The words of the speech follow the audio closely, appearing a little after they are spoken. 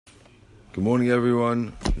Good morning,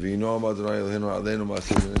 everyone. This morning,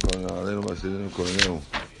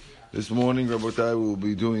 Rabotai, we will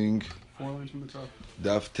be doing 4 lines from the top.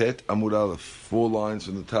 Daf Tet Amud Aleph. 4 lines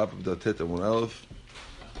from the top of Daf Tet Amud Aleph.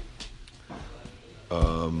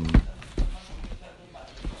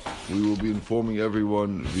 We will be informing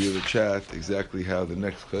everyone via the chat exactly how the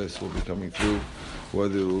next class will be coming through.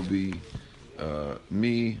 Whether it will be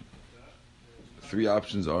me. 3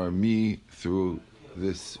 options are me through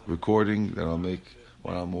this recording that I'll make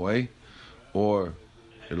when I'm away, or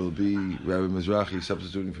it'll be Rabbi Mizrahi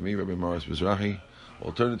substituting for me, Rabbi Morris Mizrahi.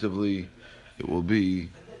 Alternatively, it will be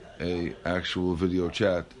a actual video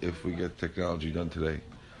chat if we get technology done today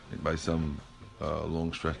by some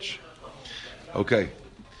long stretch. Okay,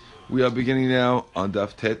 we are beginning now on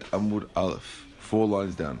Daf Tet Amud Aleph, 4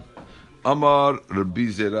 lines down. Amar Rabbi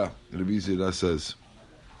Zera. Rabbi Zera says,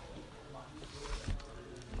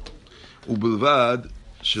 Ubelvad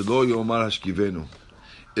shelo yomar hashkivenu.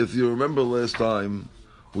 If you remember last time,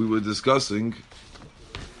 we were discussing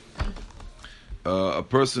a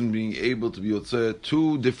person being able to be yotzeh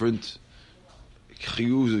 2 different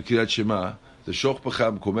chiyuvs of Kriyat Shema, the Shoch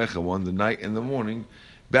B'cham Komecha one, the night and the morning,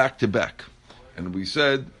 back to back. And we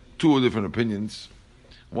said 2 different opinions.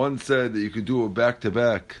 One said that you could do it back to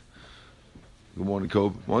back. Good morning,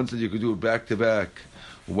 Kobe. One said you could do it back to back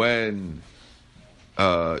when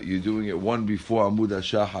you're doing it one before Amud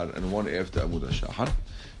HaShahar and one after Amud HaShahar.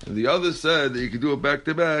 And the other said that you could do it back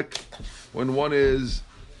to back when one is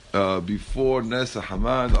before Nes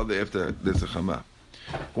HaHama and the other after Nes HaHama.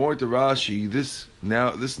 According to Rashi, this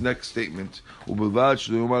next statement, Ubelvad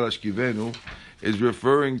shelo yomar hashkivenu, is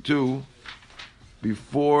referring to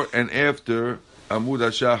before and after Amud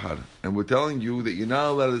HaShahar. And we're telling you that you're not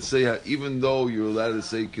allowed to say, even though you're allowed to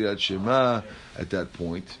say Kriyat Shema at that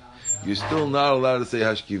point, you're still not allowed to say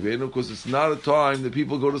Hashkivenu because it's not a time that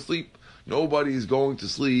people go to sleep. Nobody is going to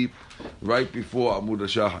sleep right before Amud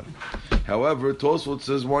HaShahar. However, Tosfot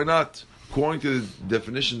says, why not? According to the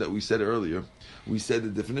definition that we said earlier, we said the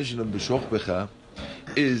definition of B'shoch Becha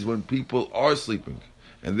is when people are sleeping.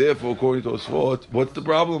 And therefore, according to Tosfot, what's the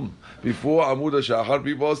problem? Before Amud HaShahar,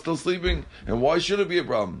 people are still sleeping. And why should it be a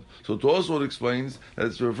problem? So Tosfot explains that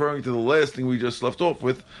it's referring to the last thing we just left off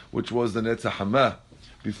with, which was the Netz HaHama,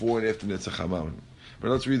 before and after Netz HaHama.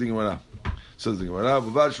 But let's read the Gemara. Says the Gemara,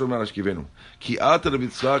 Ubelvad shelo yomar hashkivenu. Ki ata Rabbi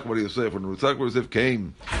Yitzchak bar Yosef, when Rabbi Yitzchak bar Yosef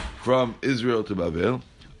came from Israel to Babel,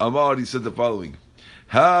 Amar, he said the following,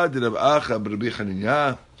 Ha de Rabbi Acha Rabbi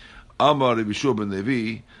Chanina, Amar Rabbi Shua ben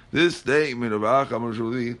Levi. This statement of Acha Amar Rabbi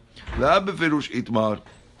Levi, La beferush itmar.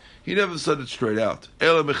 He never said it straight out.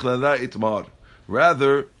 Ela mechlala itmar.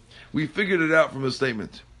 Rather, we figured it out from a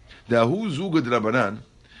statement. Dahu zugad Rabbanan.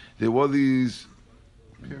 There were these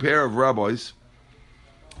pair of rabbis.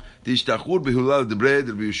 They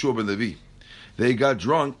got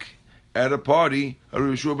drunk at a party at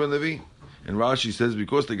Rabbi Yeshua ben Levi. And Rashi says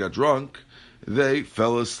because they got drunk, they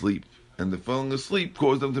fell asleep. And the falling asleep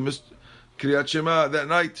caused them to miss Kriyat Shema that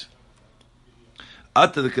night.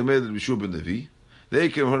 After the command of Rabbi Yeshua ben Levi, they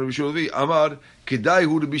came from Rabbi Yeshua ben Levi. Amar, Kedai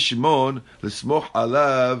hu Rabbi Shimon l'smoch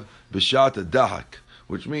alav b'shat dahak.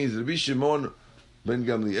 Which means Rabbi Shimon ben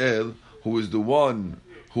Gamliel, who is the one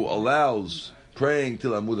who allows praying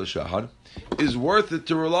till Amud HaShahar, is worth it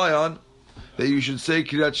to rely on that you should say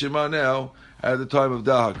Kriyat Shema now at the time of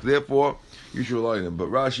Dahak. Therefore, you should rely on him. But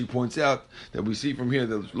Rashi points out that we see from here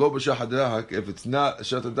that Lo B'Shahar Dahak, if it's not a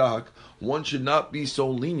Shat Dahak, one should not be so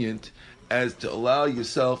lenient as to allow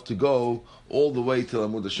yourself to go all the way till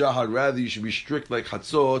Amud HaShahar. Rather, you should be strict like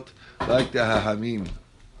Chatzot, like the Hahamim.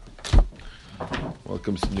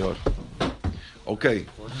 Welcome, Senor. Okay.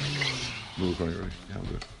 We're recording already. Yeah, I'm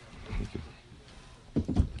good. Thank you.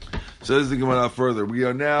 Says the Gemara further. We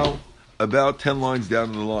are now about 10 lines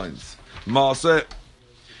down in the lines. Maaseh.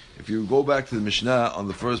 If you go back to the Mishnah, on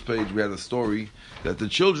the first page we had a story that the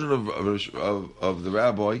children of the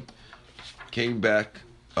rabbi came back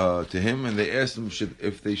to him and they asked him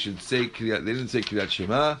if they should say Kriyat. They didn't say Kriyat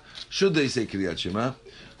Shema. Should they say Kriyat Shema?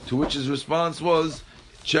 To which his response was,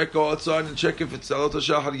 check outside and check if it's Salat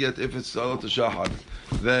HaShahar yet. If it's Salat HaShahar,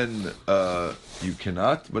 then you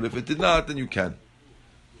cannot. But if it did not, then you can.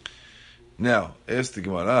 Now, ask the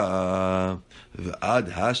Gemara,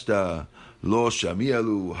 V'ad hashta lo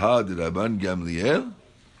shami'alu had Rabban Gamliel?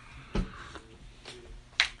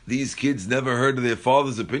 These kids never heard of their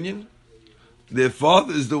father's opinion? Their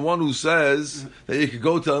father is the one who says that you could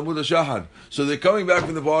go to Amud HaShahar. So they're coming back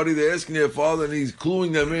from the party, they're asking their father, and he's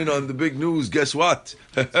cluing them in on the big news. Guess what?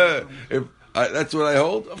 That's what I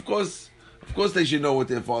hold? Of course they should know what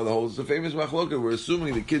their father holds. It's a famous machloka. We're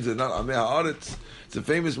assuming the kids are not Amei Haaretz. It's a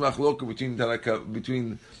famous machloka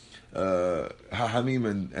between Hahamim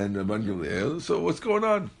and Rabban Gamliel. So what's going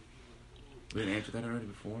on? We didn't answer that already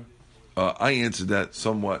before? I answered that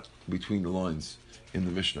somewhat between the lines in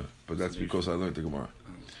the Mishnah, but that's because I learned the Gemara.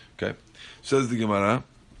 Okay? Says the Gemara,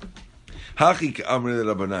 Hachik Amri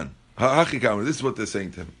Rabbanan. Hachik Amri, this is what they're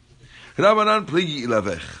saying to him. Rabbanan pligi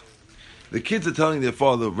ilavech. The kids are telling their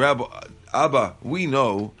father, Rabbi, Abba, we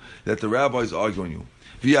know that the rabbis argue on you.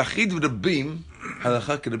 V'yachid v'rabim,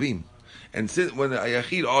 halacha k'rabim. And when a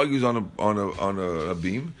yachid argues on a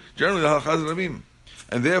beam, generally the halacha is a beam.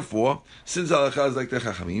 And therefore, since halacha is like the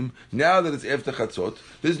chachamim, now that it's after chatzot,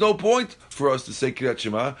 there's no point for us to say Kriyat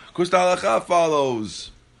Shema, because the halacha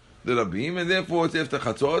follows the rabim, and therefore it's after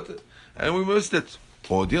chatzot, and we missed it.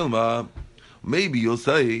 Or Dilma, maybe you'll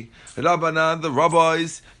say, Rabbanan, the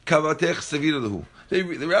rabbis, kavatech savir lahu.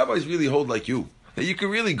 The rabbis really hold like you. That you can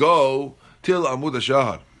really go till Amud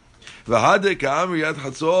HaShahar. V'hadeh ka'amri ad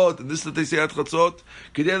chatzot, and this is what they say at chatzot,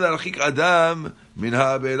 k'dei l'arachik adam min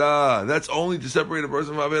ha'avera. That's only to separate a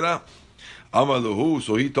person from ha'avera. Amar lahu,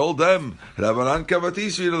 so he told them, Rabbanan kavati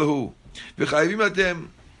savir lahu. V'chayvim atem.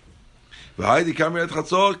 V'hadeh ka'amri ad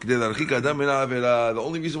chatzot, k'dei l'arachik adam min ha'avera. The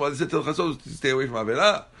only reason why they said till chatzot is to stay away from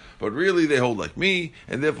ha'avera. But really they hold like me,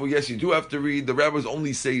 and therefore, yes, you do have to read. The rabbis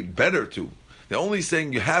only say better to. They're only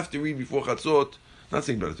saying you have to read before chatzot. Not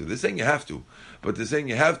saying better to. They're saying you have to. But they're saying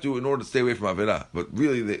you have to in order to stay away from Avirah. But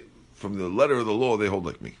really, from the letter of the law, they hold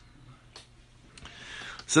like me.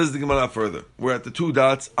 Says the Gemara further. We're at the two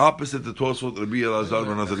dots opposite the Tosfot Rabbi Elazar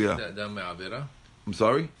ben Azariah. I'm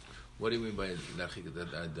sorry? What do you mean by that?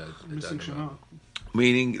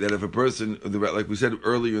 Meaning that if a person, like we said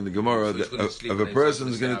earlier in the Gemara, that if a person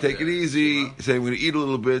is going to take it easy, say I'm going to eat a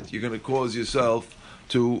little bit, you're going to cause yourself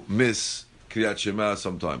to miss Kriyat Shema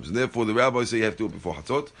sometimes. And therefore the rabbis say you have to do it before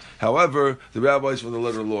Hatzot. However, the rabbis from the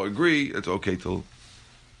letter of the law agree it's okay till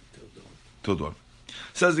dawn.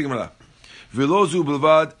 Says the Gemara, V'lozu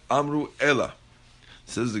b'lvad amru ela.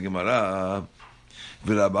 Says the Gemara,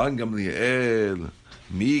 V'rabban Gamliel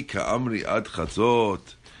mi ka'amri ad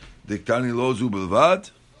Chatzot diktani lozu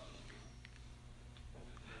b'lvad.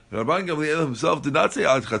 Rabban Gamliel himself did not say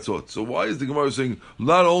ad Chatzot. So why is the Gemara saying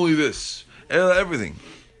not only this, ela everything?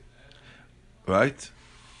 Right?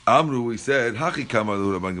 Amru, we said, Hachi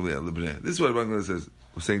kamalu Rabban Gamliel lebnei. This is what Rabban Gamliel says,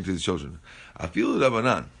 was saying to his children. I feel the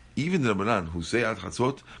Rabbanan, even the Rabbanan, who say ad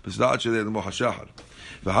chatzot, b'sda'at shelei l'mo hashachar.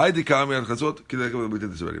 V'haydi kami ad chatzot, we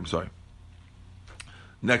did this already, I'm sorry.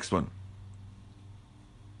 Next one.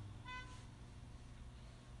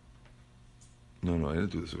 No, I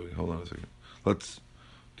didn't do this already. Hold on a second. Let's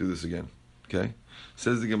do this again. Okay?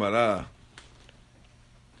 Says the Gemara,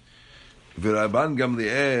 V'Rabban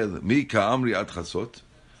Gamliel mi ka'amri ad chatzot.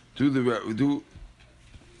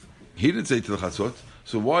 He didn't say to the chatzot.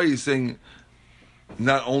 So why are you saying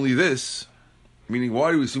not only this? Meaning,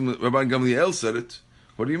 why do we assume that Rabban Gamliel said it?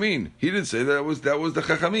 What do you mean? He didn't say that was the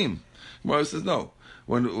chachamim. Gemara says no.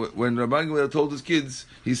 When Rabban Gamliel told his kids,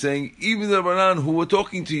 he's saying even the Rabbanan who were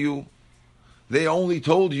talking to you, they only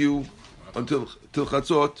told you until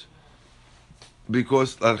chatzot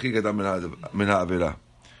because l'archik adam min ha'avera.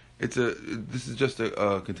 This is just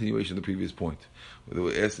a continuation of the previous point. They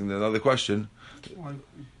were asking another question.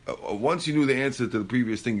 Once you knew the answer to the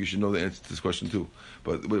previous thing, you should know the answer to this question too.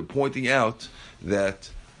 But we're pointing out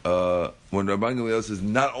that when Rabban Gamliel says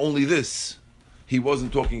not only this, he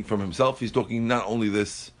wasn't talking from himself. He's talking not only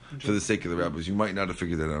this for the sake of the rabbis. You might not have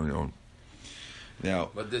figured that out on your own.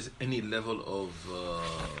 Now, but there's any level of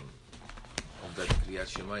that Kriyat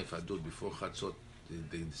Shema, if I do it before Chatzot,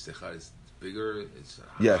 the Sechar is bigger, it's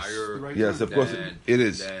higher. Yes, of course it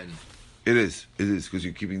is. It is because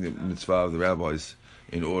you're keeping the mitzvah of the rabbis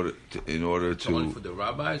in order to. Only for the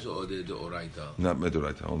rabbis or the oraita? Not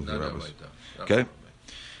medoraita, only for the rabbis. Okay.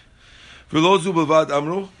 V'lozu b'vad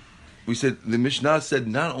amru. We said the Mishnah said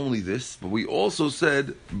not only this, but we also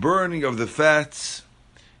said burning of the fats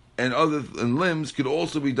and limbs could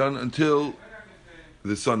also be done until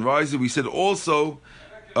the sun rises. We said also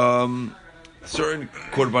certain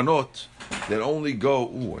korbanot that only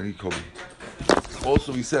go. I need Kobe.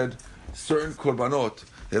 Also, we said certain korbanot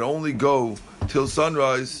that only go till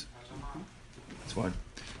sunrise. It's fine.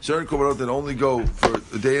 Certain korbanot that only go for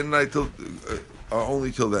a day and night are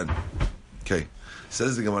only till then. Okay.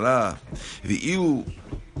 Says the Gemara, "V'ilu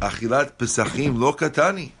achilat pesachim lo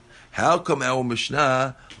katani." How come our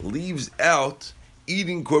Mishnah leaves out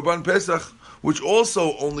eating korban pesach, which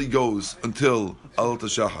also only goes until alot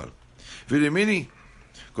hashachar? V'demini.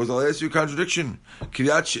 Because I'll ask you a contradiction.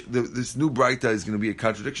 This new Braita is going to be a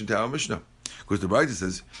contradiction to our Mishnah. Because the Braita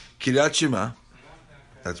says, Kiryat Shema,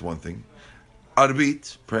 that's one thing.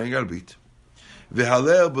 Arbit, praying Arbit.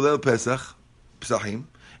 V'halel b'leil Pesach, Pesachim,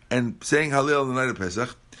 and saying Hallel on the night of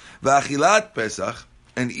Pesach, v'achilat Pesach,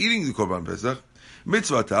 and eating the Korban Pesach,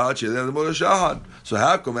 mitzvah ta'at she'eleh l'mod ha'shahad. So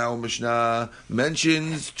how come our Mishnah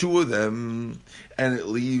mentions two of them, and it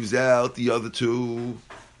leaves out the other two?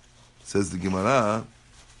 Says the Gemara,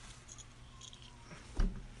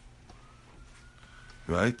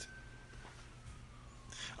 right?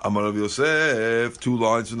 Amar Rav Yosef, 2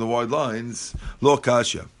 lines from the wide lines. Lo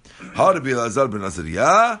kasha. Ha Rabbi Elazar ben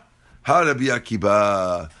Azariah, ha Rabbi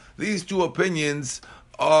Akiba. These two opinions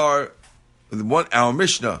are one, our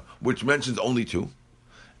Mishnah, which mentions only two,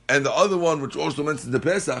 and the other one, which also mentions the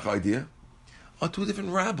Pesach idea, are two different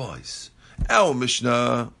rabbis. Our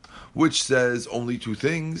Mishnah, which says only two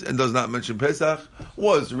things and does not mention Pesach,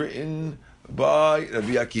 was written by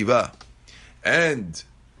Rabbi Akiva. And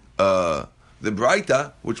the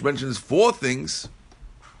Braita, which mentions 4 things,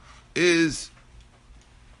 is...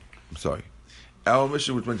 I'm sorry. Our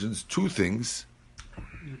Mishnah, which mentions 2 things,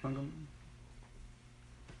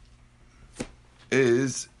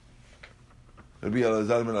 is Rabbi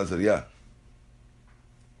Elazar ben Azariah.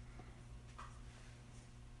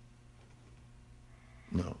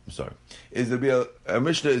 No, I'm sorry. Our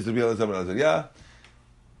Mishnah is Rabbi Elazar ben Azariah,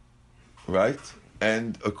 right?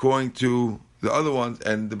 And according to the other ones,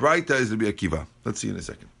 and the Braita is Rabbi Akiva. Let's see in a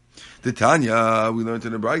second. The Tanya, we learned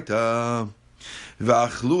in the Braita,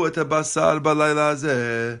 V'achlu et basar balayla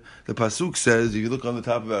hazeh. The pasuk says, if you look on the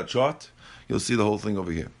top of our chart, you'll see the whole thing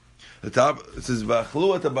over here. The top, it says,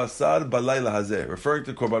 V'achlu et basar balayla hazeh, referring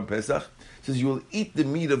to Korban Pesach. It says, you will eat the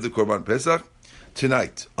meat of the Korban Pesach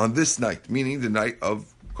tonight, on this night, meaning the night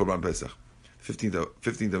of Korban Pesach,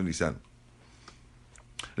 15th of Nisan.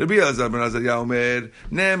 Rabbi Elazar ben Azariah Omer,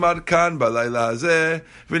 Ne'emar kan balayla hazeh,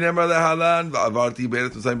 v'ne'emar lehalan, v'avarti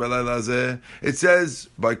be'eretz Mitzrayim balayla hazeh. It says,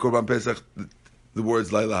 by Korban Pesach, the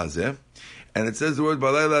words Laila Hazeh, and it says the word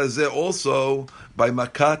Balayla Hazeh also by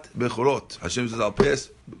Makat Bechorot. Hashem says, I'll pass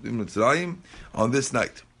Mitzrayim on this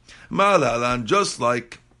night. Ma'alalan, just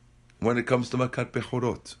like when it comes to Makat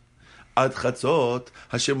Bechorot. Ad Chatzot,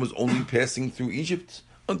 Hashem was only passing through Egypt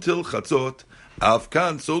until Chatzot.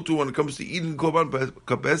 Afkan, so too when it comes to eating Korban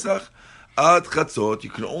Pesach, Ad Chatzot, you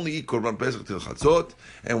can only eat Korban Pesach till Chatzot,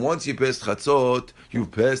 and once you pass Chatzot,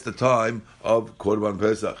 you've passed the time of Korban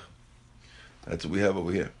Pesach. That's what we have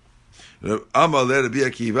over here. Amar le Rabbi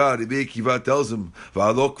Akiva tells him,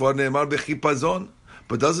 "V'alo kvar ne'emar bechipazon."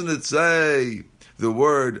 But doesn't it say the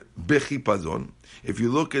word bechipazon? If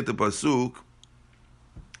you look at the pasuk,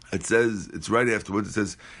 it says, it's right afterwards. It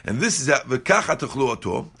says, and this is at v'kacha techlu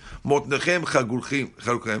ato motnechem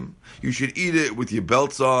chaguchem. You should eat it with your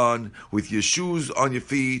belts on, with your shoes on your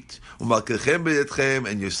feet, u'malkechem b'yedchem,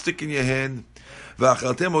 and your stick in your hand.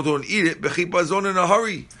 V'achaltem oto, and eat it bechipazon, in a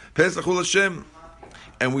hurry. Pesachul Hashem.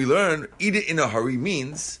 And we learn, eat it in a hurry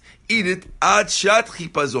means, eat it ad shat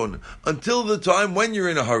chipazon, until the time when you're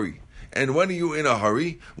in a hurry. And when are you in a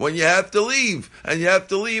hurry? When you have to leave. And you have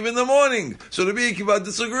to leave in the morning. So Rabbi Akiva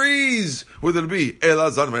disagrees with Rabbi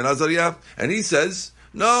Elazar ben Azariah. And he says,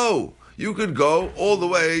 no, you could go all the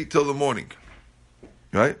way till the morning.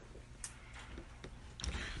 Right?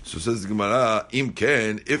 So says the Gemara, Im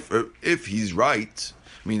ken, if he's right,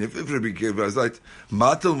 I mean, if Rabbi Akiva is right,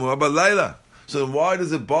 matel mu'ah balayla. So then why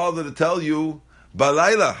does it bother to tell you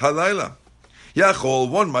balayla, halayla? Yachol,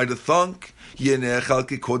 one might have thunk, yenechal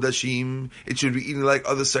kekodashim, it should be eaten like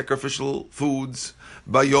other sacrificial foods,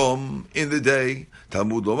 bayom, in the day.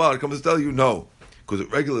 Talmud lomar comes to tell you, no. Because a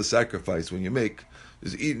regular sacrifice, when you make,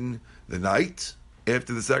 is eaten the night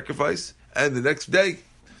after the sacrifice and the next day.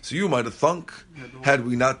 So you might have thunk, had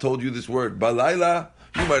we not told you this word, balayla,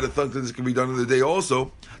 you might have thought that this can be done in the day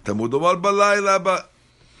also. Talmud lomar balayla,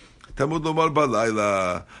 Talmud lomar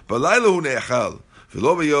balayla, balayla hu ne'echal,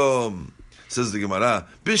 v'lo b'yom. Says the Gemara,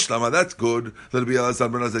 Bishlama, that's good. Let Rabbi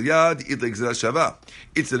Elazar ben Azariah eat the Gzera Shava.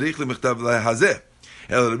 It's a rich lemechtav lahazeh.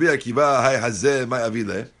 El Rabbi Akiva hay hazeh my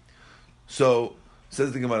avile. So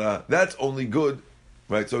says the Gemara, that's only good,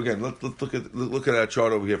 right? So again, let's look at our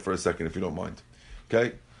chart over here for a second, if you don't mind.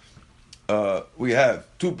 Okay. We have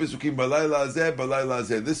 2 Pesukim balayla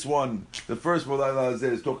hazeh. This one, the first balayla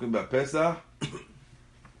hazeh is talking about Pesach,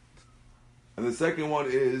 and the second one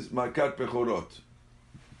is Makat Bechorot.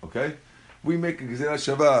 Okay, we make a Gezerah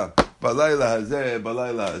Shava balayla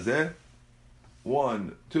hazeh,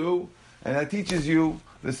 1, 2, and that teaches you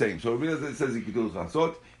the same. So it says Ikitul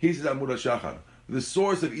Chasot, he says Amud HaShachar. The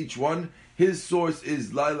source of each one, his source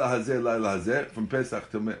is Laila hazeh from Pesach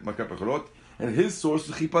to Makat Bechorot, and his source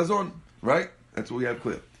is Chipazon. Right? That's what we have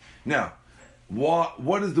clear. Now,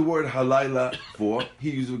 what is the word halayla for?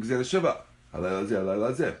 He uses Gezerah Shava.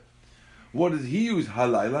 Halayla hazeh. What does he use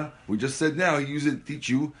halayla? We just said now he uses it to teach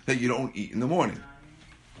you that you don't eat in the morning.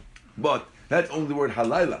 But that's only the word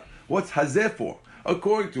halayla. What's hazeh for?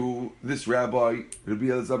 According to this rabbi, Rabbi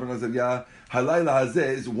Elazar ben Azariah, halayla hazeh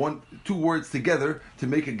is two words together to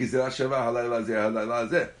make a gezerah shava, halayla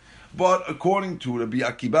hazeh. But according to Rabbi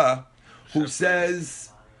Akiba, who says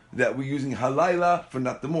that we're using halayla for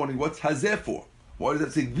not the morning, what's hazeh for? Why does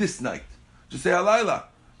that say this night? Just say halayla,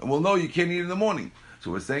 and we'll know you can't eat it in the morning.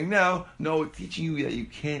 So we're saying now, no, it's teaching you that you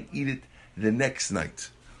can't eat it the next night.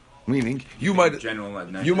 Meaning, you might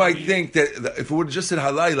think that if it would have just said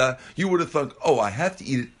halayla, you would have thought, oh, I have to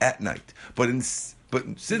eat it at night. But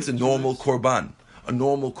since a normal korban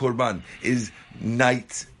is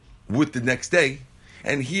night with the next day,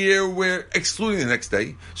 and here we're excluding the next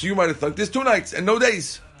day, so you might have thought there's 2 nights and no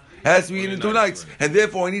days. It has to be eaten 2 nights, and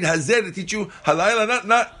therefore I need hazeh to teach you halayla,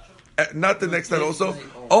 not the next night also,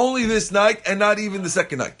 only this night and not even the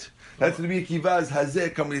second night. That's to be Akiva's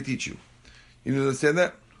hazeh coming to teach you. You understand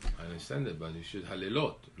that? I understand it, but you should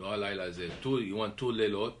halelot. No halayla hazeh. You want 2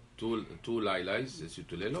 leilot, two lailas, it's 2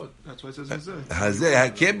 leilot. That's why it says hazeh.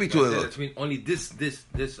 Hazeh can't be 2 leilot. That means only this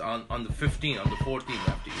on the 15th, on the 14th you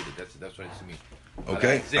have to eat it. That's what it means.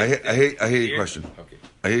 Okay, I hear your question. Okay.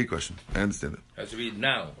 I hear your question. I understand it. Has to be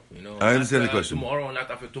now. I understand the question. Tomorrow,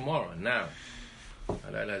 not after tomorrow. Now.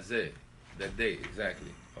 Halayla hazeh. That day,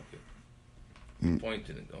 exactly. Okay.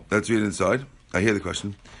 Pointing it. Okay. Let's read it inside. I hear the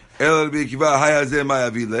question. Ela Rabbi Akiva, hay hazeh ma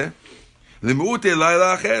yavid le. Limu'ute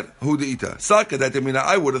layla acher, hu de'ita. Saka, that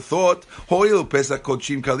I would have thought, ho'il Pesach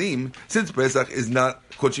kodshim kalim, since Pesach is not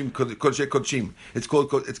kodshim,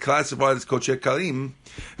 it's classified as kodshei kalim,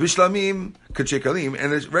 v'shlamim, kodshei kalim,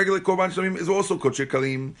 and a regular korban shlamim is also kodshei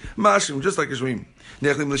kalim, mashim, just like a shlamim.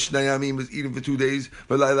 Nechlim l'shnei yamim is eaten for 2 days,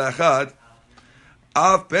 v'layla achad,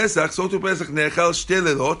 Av Pesach, so to Pesach, nechal shte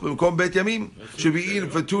lelot, b'mkom bet yamim, should be eaten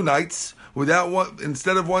for 2 nights, without one,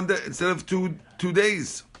 instead of 1 day, instead of 2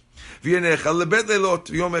 days. V'yenechal lebet lelot,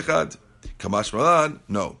 yom echad. Kamash malan,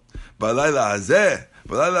 no. Balayla hazeh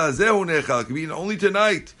hu nechal, can be eaten only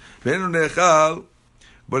tonight. V'enu nechal,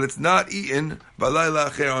 but it's not eaten, balayla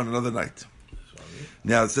acher, on another night.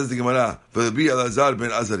 Now it says the Gemara, Rabbi Elazar ben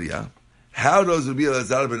Azariah, how does Rabbi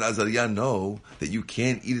Elazar ben Azariah know that you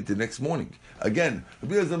can't eat it the next morning? Again,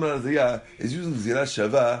 Rabbi Elazar ben Azariah is using Zirah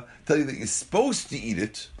Shava to tell you that you're supposed to eat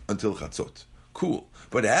it until Chatzot. Cool.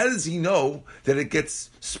 But how does he know that it gets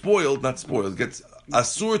gets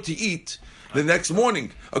asur to eat the next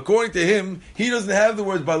morning? According to him, he doesn't have the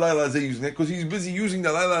words Balayla Hazeh using it because he's busy using the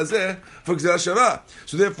Layla Hazeh for Zirah Shava.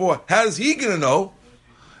 So therefore, how is he going to know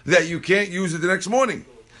that you can't use it the next morning?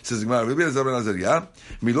 Says Rabbi Elazar ben Azariah,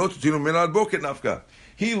 Milot tutinu min al boker nafka.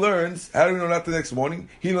 He learns, how do we know not the next morning?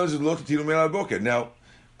 He learns Milot tutinu min al boker. Now,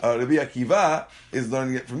 Rabbi Akiva is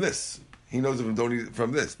learning it from this. He knows it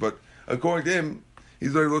from this. But according to him,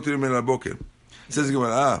 he's learning Milot tutinu min al boker. Says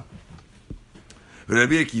Rabbi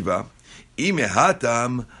Akiva, Ime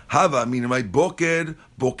hatam hava min my boker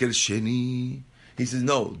sheni. He says,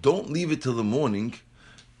 no, don't leave it till the morning.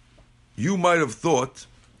 You might have thought,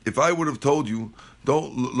 if I would have told you,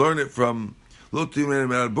 don't learn it from Lotim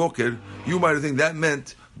and Boker, you might have think that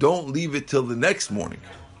meant don't leave it till the next morning.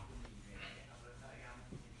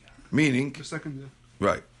 Meaning The second day.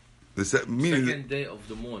 right. Meaning second day of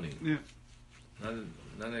the morning. Yeah.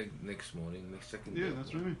 Not next morning, next second day. Yeah,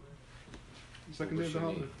 that's what I mean. The second day of the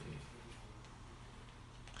holiday.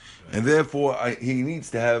 and therefore he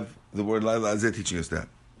needs to have the word Laila Hazeh teaching us that.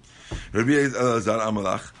 Rabbi Elazar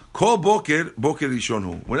Amalach, call boker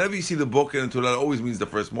rishonu. Whenever you see the boker in Torah, it always means the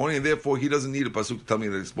first morning, and therefore he doesn't need a pasuk to tell me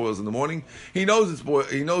that it spoils in the morning. He knows it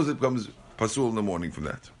becomes pasul in the morning from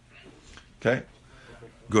that. Okay,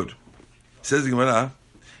 good. Says the Gemara,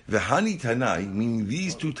 v'hani Tanai, meaning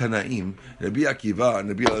these 2 Tanaim, Rabbi Akiva and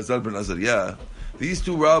Rabbi Elazar ben Azariah, these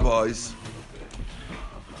 2 rabbis,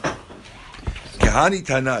 Kahani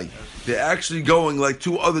Tanai, they're actually going like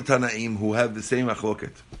 2 other Tanaim who have the same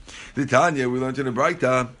achloket. The Tanya, we learned in the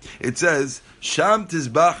Braita, it says, Sham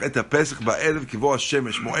tizbach et ha-pesach ba'erev kivo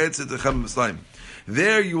ha-shemesh, mo'ed tzedechem v'slayim.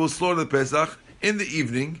 There you will slaughter the Pesach in the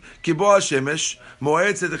evening, kivo ha-shemesh,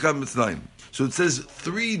 mo'ed tzedechem v'slayim. So it says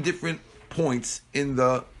 3 different points in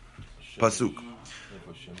the Pasuk.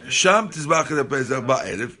 Sham tizbach et ha-pesach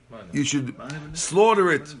ba'erev, you should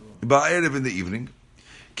slaughter it ba'erev in the evening.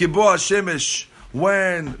 Kivo ha-shemesh,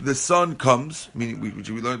 when the sun comes, meaning which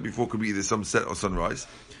we learned before could be either sunset or sunrise.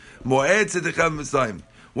 Moed tzedechem v'slayim,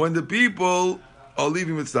 when the people are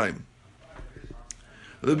leaving Mitzrayim.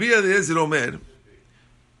 Rabbi Eliezer Omer,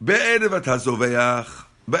 be'erev atazoveach,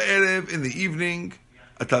 be'erev in the evening,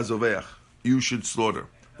 atazoveach, you should slaughter.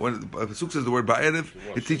 When the Pasuk says the word ba'erev,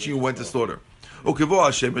 it's teaching you when to slaughter. Ukevo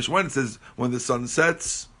hashemesh, when it says when the sun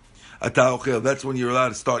sets, ata ochel, that's when you're allowed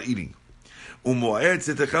to start eating. When it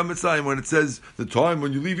says the time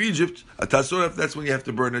when you leave Egypt, atasoref, that's when you have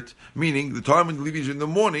to burn it. Meaning the time when you leave Egypt in the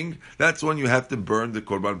morning, that's when you have to burn the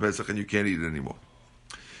Korban Pesach and you can't eat it anymore.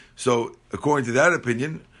 So according to that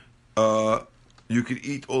opinion, you could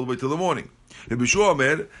eat all the way till the morning. Rabbi Shua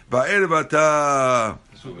Omer, ba'erev ata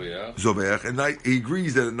zoveach. At night, he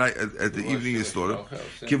agrees that at the evening is slaughtered.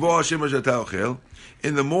 Kivo Hashem ashata ochel.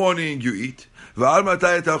 In the morning you eat. V'al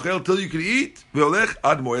matay ochel till you can eat. V'olech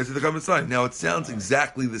ad moed tzedakah mitzrayim. Now it sounds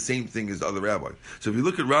exactly the same thing as the other rabbis. So if you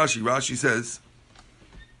look at Rashi, Rashi says,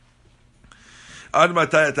 ad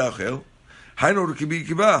matay ochel. Hainu rukibi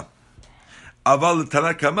kiva. Aval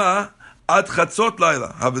tanakama ad chatzot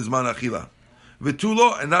laila havizman achila.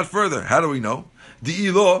 V'tulo, and not further. How do we know?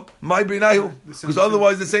 Di'ilo, my beinayu. Because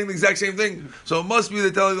otherwise they're saying the exact same thing. So it must be they're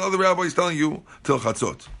telling the other rabbis telling you till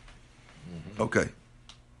chatzot. Okay.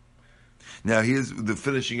 Now here's the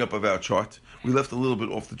finishing up of our chart. We left a little bit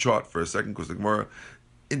off the chart for a second because the Gemara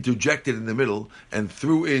interjected in the middle and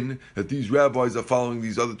threw in that these rabbis are following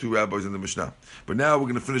these other two rabbis in the Mishnah. But now we're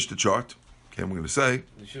going to finish the chart. Okay, we're going to say.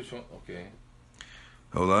 Okay.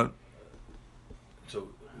 Hold on. So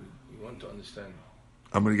you want to understand.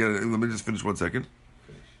 I'm going to get it. Let me just finish 1 second.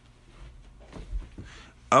 Finish.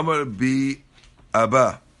 Amar bi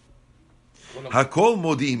Abba. Hakol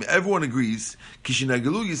modim. Everyone agrees.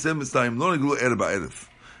 Kishinagalu yisem mitzrayim lo nagalu erev ba'erev.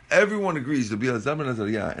 Everyone agrees. Rabbi Elazar ben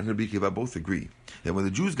Azariah and Rabbi Akiva both agree that when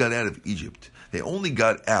the Jews got out of Egypt, they only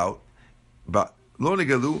got out, but lo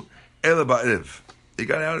nagalu erev ba'erev. They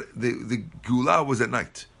got out. The Gula was at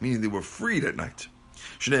night, meaning they were freed at night.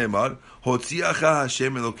 Shneimar hotziacha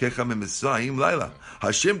Hashem elokecha miMitzrayim laila.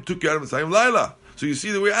 Hashem took you out of Mitzrayim laila. So you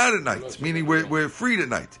see that we're out at night, meaning we're freed at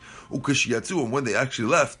night. Ukashiyatzu, and when they actually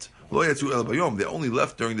left. Lo yatzu el bayom. They only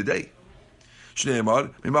left during the day.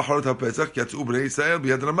 Shneimar mimacharot haPesach yatzu bnei Yisrael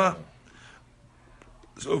biyad ramah.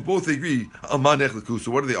 So if both agree, al ma nechleku.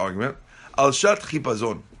 So what are they arguing about? Al shat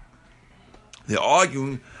chipazon. They're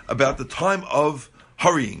arguing about the time of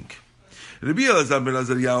hurrying. Rabbi Elazar ben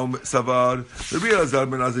Azariah savar. Rabbi Elazar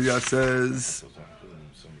ben Azariah says,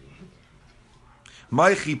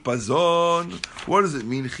 "My chipazon." What does it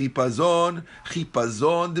mean? Chipazon,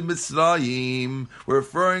 chipazon de Mitzrayim. We're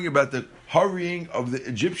referring about the hurrying of the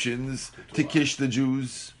Egyptians to kish the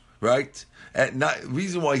Jews, right? At night.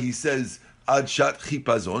 Reason why he says ad shat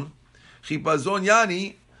chipazon, chipazon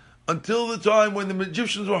yani, until the time when the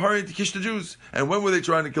Egyptians were hurrying to kish the Jews. And when were they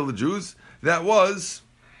trying to kill the Jews? That was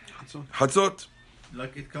Chatzot.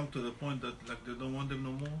 Like it come to the point that like they don't want them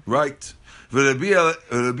no more. Right. Rabbi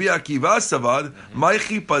Akiva savar, my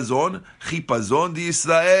chipazon, chipazon di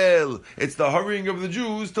Israel. It's the hurrying of the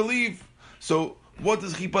Jews to leave. So what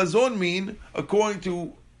does chipazon mean? According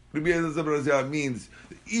to Rabbi Elazar, means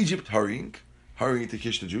Egypt hurrying to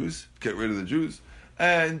kish the Jews, get rid of the Jews,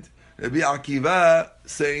 and Rabbi Akiva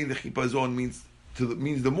saying the chipazon means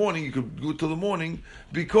the morning. You could go till the morning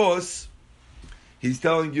because he's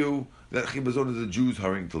telling you that chipazon is the Jews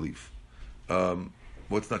hurrying to leave.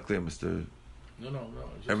 What's not clear, Mr.? No.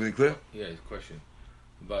 Everything clear? Yeah, it's a question.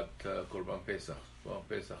 But Korban Pesach. Korban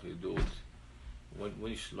Pesach, you do it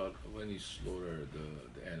when you slaughter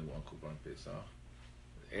the animal on Korban Pesach.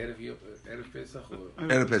 Erev Pesach or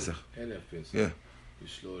Erev Pesach. Erev Pesach. Yeah. You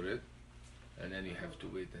slaughter it, and then you have to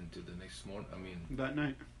wait until the next morning. I mean, That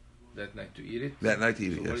night. that night to eat it. That night to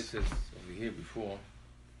eat it. So what it Yes. says over here before.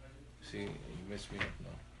 See, you messed me up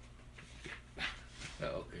now.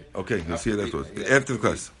 Okay. Okay, let's see that afterwards. Yeah. After the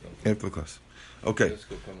class. Okay. After the class. Okay, Let's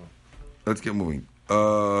go. Come on. let's get moving.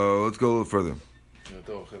 Let's go a little further.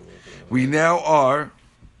 We now are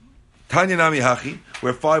Tanya Nami Hachi.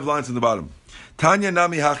 We're 5 lines from the bottom. Tanya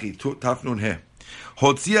Nami Hachi, Tafnun He.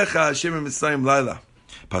 Hotziacha Hashem Mitzrayim Laila.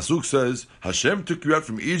 Pasuk says, Hashem took you out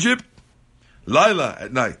from Egypt, Laila,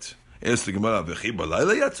 at night. Ask the Gemara, V'chi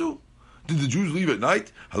b'Laila yatzu? Did the Jews leave at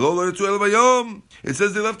night? It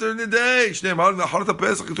says they left during the day.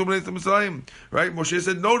 Right? Moshe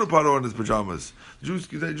said no to Paro in his pajamas.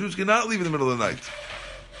 The Jews cannot leave in the middle of the night.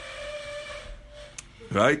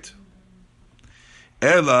 Right?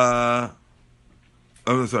 Ela.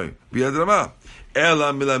 Oh, sorry. Ela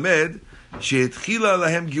milamed she'etchila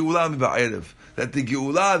lahem geula miba'erev. That the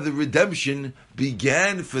geula, the redemption,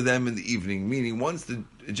 began for them in the evening. Meaning, once the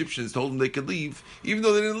Egyptians told them they could leave, even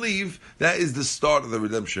though they didn't leave, that is the start of the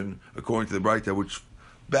redemption, according to the Braita, which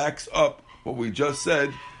backs up what we just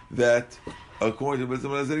said, that according to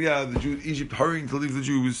the Jews, Egypt hurrying to leave the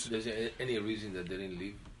Jews. There's any reason that they didn't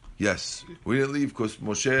leave? Yes, we didn't leave because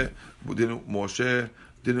Moshe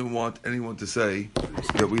didn't want anyone to say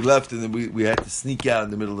that we left and then we had to sneak out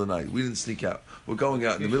in the middle of the night. We didn't sneak out. We're going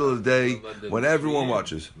out in the middle of the day when everyone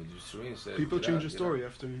watches. People change the story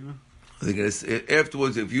after, you know. They're going to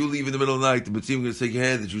afterwards. If you leave in the middle of the night, the Mitzvah are going to say,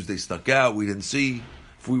 "Yeah, the Jews they snuck out. We didn't see.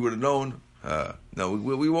 If we would have known." No,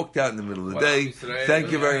 we walked out in the middle of the day. Israel,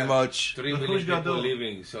 Thank you very much. 3 million people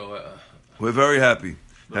living, so We're very happy.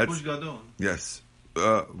 Baruch Gadol. Yes.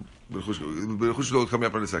 Bechush will come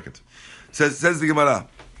up in a second. Says the Gemara,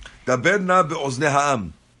 Daber na be'oznei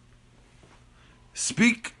ha'am.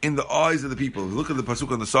 Speak in the eyes of the people. Look at the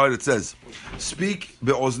pasuk on the side. It says, "Speak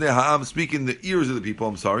be'oznei ha'am." Speak in the ears of the people.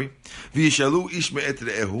 I'm sorry. V'yishalu ish me'et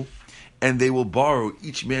re'ehu, and they will borrow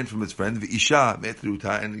each man from his friend. V'isha me'et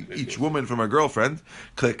ruta, and each woman from her girlfriend.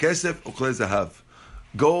 Kle kesef ukle zahav,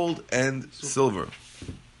 gold and silver.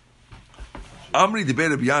 Amri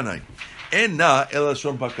deber b'yanai, en na el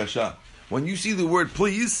shom bakasha. When you see the word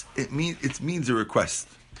 "please," it means a request.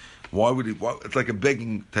 Why would it? It's like a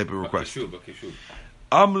begging type of request.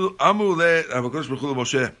 Amru le Hakadosh Baruch Hu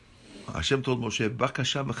Moshe. Hashem told Moshe,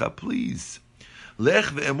 "Bakasha mecha, please. Lech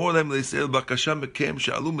ve'emor lehem le'Yisrael bakasha mekem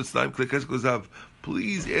she'alu Mitzrayim kli kesef zahav."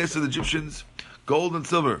 Please ask the Egyptians gold and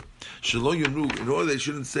silver. Shelo yomru, in order they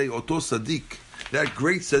shouldn't say Oto Sadiq, that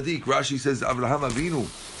great Sadiq. Rashi says Avraham Avinu.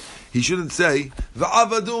 He shouldn't say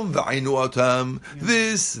va'avadum va'inu otam,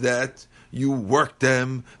 this that. You worked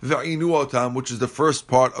them, ve'inu otam, which is the first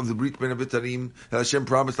part of the Brit Ben Avitarim that Hashem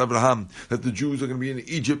promised Abraham, that the Jews are going to be in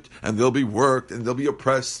Egypt and they'll be worked and they'll be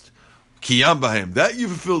oppressed. Kiyam bahem, that you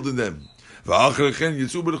fulfilled in them. Va'achrechen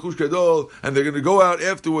yitzu b'rechush gadol, and they're going to go out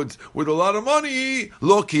afterwards with a lot of money.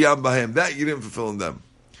 Lo kiyam bahem, that you didn't fulfill in them.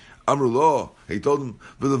 Amru lo, he told them,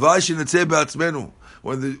 v'levai shenetzeh ba'atzmenu.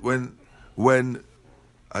 When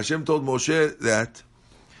Hashem told Moshe that,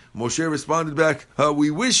 Moshe responded back,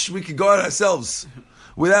 we wish we could go out ourselves.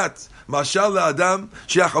 With that, Mashal Adam,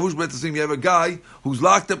 Sheachavush Betasim, you have a guy who's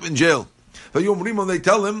locked up in jail. When they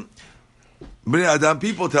tell him, Bnei Adam,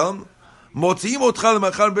 people tell him,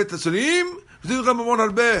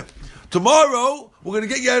 tomorrow, we're going to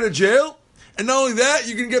get you out of jail, and not only that,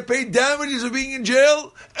 you're going to get paid damages for being in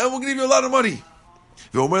jail, and we're going to give you a lot of money.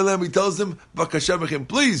 He tells them,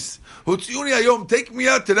 please, take me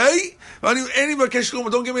out today.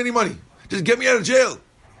 Don't give me any money. Just get me out of jail.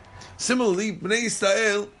 Similarly, Bnei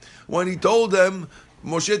Yisrael, when he told them,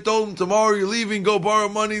 Moshe told them, tomorrow you're leaving, go borrow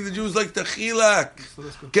money. The Jews like, Techilak,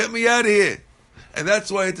 get me out of here. And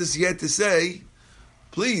that's why he had to say,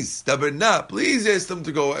 please, please ask them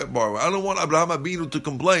to go borrow. I don't want Abraham Abinu to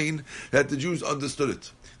complain that the Jews understood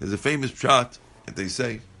it. There's a famous pshat that they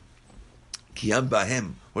say, Kiyam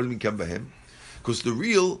Bahem. What do you mean Kiyam Bahem? Because the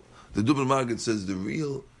Dubal Maggid says the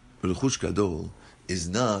real Rechush Gadol is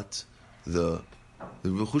not the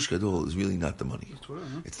Rechush Gadol is really not the money.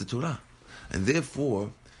 It's the Torah. And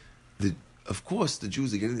therefore, of course, the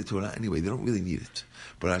Jews are getting the Torah anyway. They don't really need it.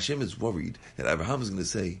 But Hashem is worried that Abraham is going to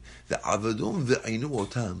say, the Avadom ve'ainu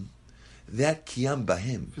otam, that Kiyam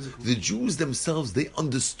Bahem. The Jews themselves, they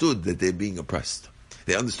understood that they're being oppressed.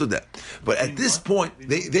 They understood that. But at this point,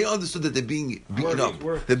 they understood that they're being beaten up.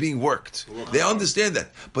 They're being worked. They understand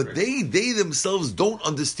that. But they themselves don't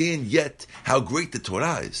understand yet how great the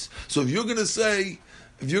Torah is. So if you're going to say,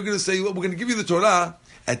 well, we're going to give you the Torah,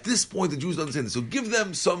 at this point the Jews don't understand it. So give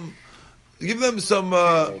them some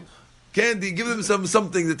candy, give them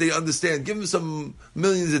something that they understand. Give them some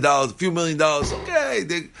millions of dollars, a few $1 million. Okay,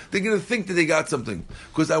 they're going to think that they got something.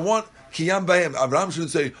 Because I want Kiyam Bahem. Abraham shouldn't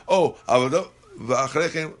say, they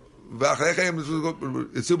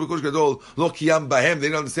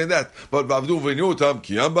didn't understand that. But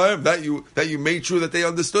that you made sure that they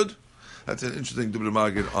understood. That's an interesting Dubal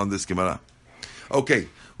Maggid on this Gemara. Okay,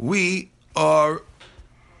 we are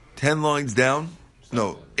 10 lines down.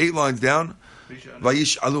 No, 8 lines down.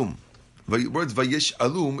 Vayish alum. The word vayish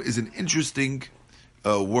alum is an interesting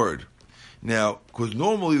word. Now, because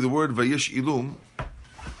normally the word vayish ilum,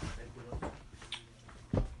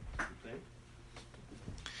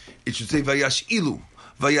 it should say vayash ilu.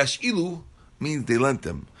 Vayash ilu means they lent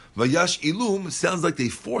them. Vayash ilum sounds like they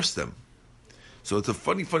forced them. So it's a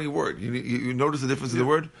funny word. You notice the difference in the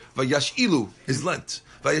word? Vayash ilu is lent.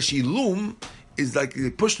 Vayash ilum is like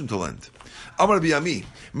they pushed them to lend. Amar biyami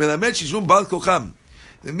melamed shishum bal kocham.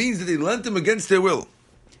 It means that they lent them against their will.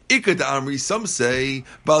 Ikad amri, some say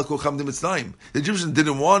bal kocham de mitzrayim. The Egyptians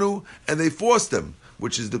didn't want to, and they forced them.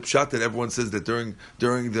 Which is the pshat that everyone says that during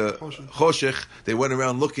the Choshech, they went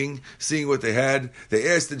around looking, seeing what they had. They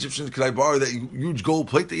asked the Egyptians, "Can I borrow that huge gold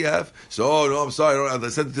plate that you have?" So, no, I'm sorry, I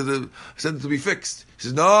sent it to be fixed. He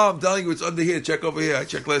says, "No, I'm telling you, it's under here. Check over here. I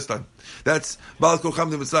checked last time." That's Baal Kocham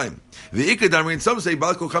de Mitzrayim. The Ikadamri, and some say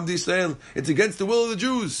Baal Kocham de Israel. It's against the will of the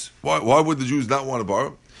Jews. Why would the Jews not want to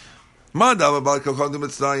borrow?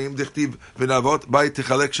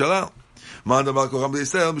 They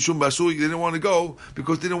didn't want to go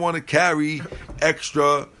because they didn't want to carry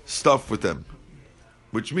extra stuff with them.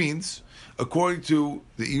 Which means, according to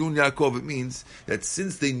the Iyun Yaakov, it means that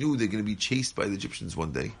since they knew they're going to be chased by the Egyptians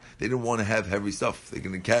one day, they didn't want to have heavy stuff. They're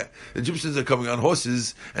going to the Egyptians are coming on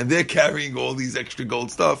horses, and they're carrying all these extra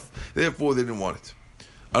gold stuff. Therefore, they didn't want it.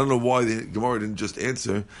 I don't know why the Gemara didn't just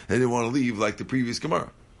answer. They didn't want to leave like the previous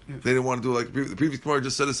Gemara. They didn't want to do like the previous Gemara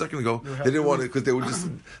just said a second ago. They didn't want it because they were just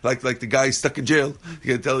like the guy stuck in jail.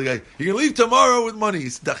 You can tell the guy, "You can leave tomorrow with money."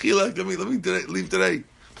 It's dachila. Let me leave today.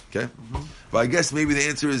 Okay, but I guess maybe the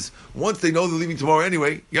answer is once they know they're leaving tomorrow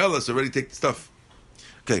anyway, yalla, so already take the stuff.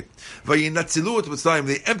 Okay, vayinatzilu et Mitzrayim.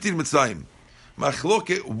 They emptied Mitzrayim.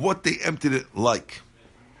 Machloket, what they emptied it like.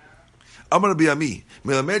 Amar Biyami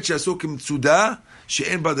melamed she'asukim tzuda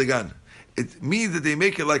she'en badagan. It means that they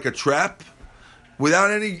make it like a trap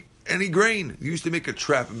without any grain. They used to make a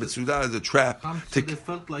trap, and Mitsuda is a trap. So they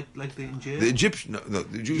felt like they're in jail? The Egyptian, no,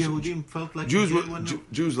 the Jews. Yehudim felt like Jews in were jail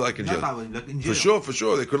Jews like in jail. Like in jail. For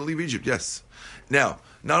sure, they couldn't leave Egypt. Yes. Now,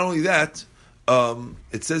 not only that,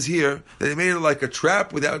 it says here that they made it like a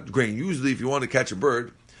trap without grain. Usually, if you want to catch a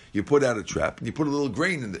bird, you put out a trap and you put a little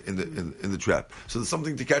grain in the trap, so there's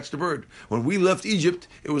something to catch the bird. When we left Egypt,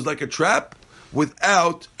 it was like a trap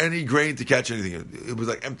without any grain to catch anything. It was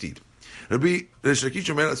like emptied. We made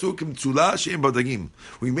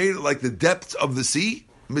it like the depths of the sea,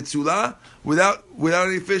 mitzula, without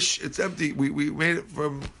any fish. It's empty. We made it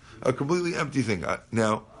from a completely empty thing.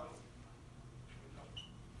 Now,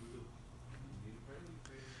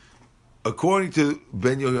 according to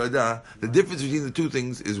Ben Yehoyada, the difference between the two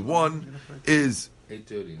things is one is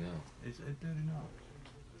 8:30 now. It's 8:30 now.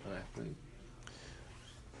 All right, please.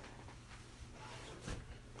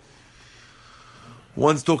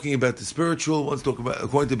 one's talking about the spiritual, one's talking about,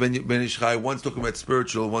 according to Ben Ish Chai, one's talking about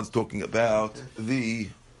spiritual, one's talking about the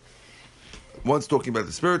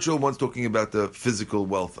spiritual, one's talking about the physical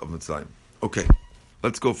wealth of Mitzrayim. Okay,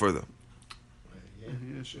 let's go further.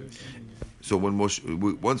 So when once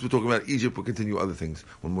we're talking about Egypt, we'll continue other things.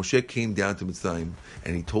 When Moshe came down to Mitzrayim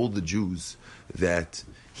and he told the Jews that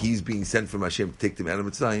he's being sent from Hashem to take them out of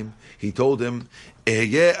Mitzrayim, he told them,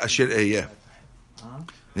 Ehyeh asher ehyeh.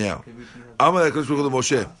 Now, Amar HaKadosh Baruch Hu to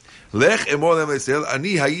Moshe, Lech emor le'am Yisrael,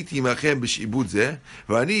 ani hayiti imachem b'shibud zeh,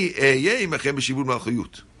 v'ani ehyeh imachem b'shibud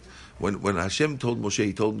malchuyut. When Hashem told Moshe,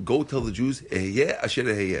 he told him, go tell the Jews, Ehyeh asher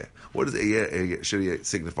ehyeh. What does Ehyeh asher ehyeh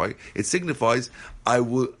signify? It signifies, I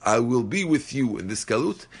will be with you in this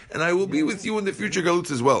galut, and I will be with you in the future galuts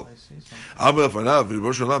as well.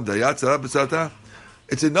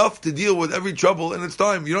 It's enough to deal with every trouble in its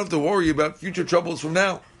time. You don't have to worry about future troubles from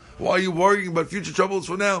now. Why are you worrying about future troubles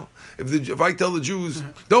from now? If I tell the Jews,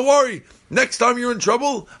 don't worry, next time you're in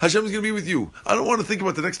trouble, Hashem is going to be with you. I don't want to think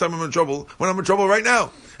about the next time I'm in trouble when I'm in trouble right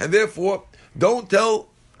now. And therefore, I don't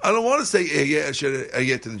want to say Ehyeh asher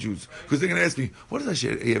ehyeh to the Jews, because they're going to ask me, what does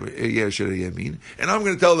Ehyeh asher ehyeh mean? And I'm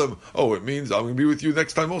going to tell them, it means I'm going to be with you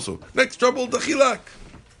next time also. Next trouble, dachilak.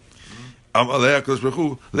 That's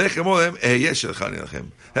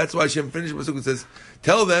why Hashem finished the pasuk and says,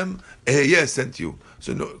 tell them, Ehyeh sent you.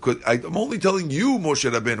 So no, I'm only telling you, Moshe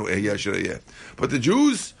Rabbeinu, Ehyeh asher ehyeh. But the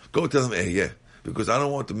Jews, go tell them Ehyeh, because I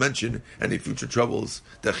don't want to mention any future troubles,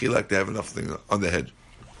 dachilak, they have enough thing on their head.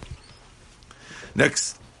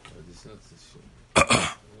 Next.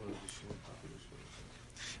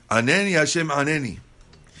 Aneni Hashem Aneni.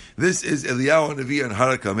 This is Eliyahu Navi and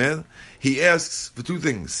Har HaKarmel. He asks for two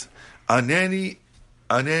things. Aneni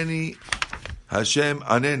Hashem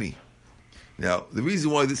Aneni. Now, the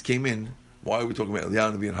reason why this came in, why are we talking about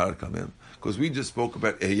Eliyahu Navi and Har HaKarmel? Because we just spoke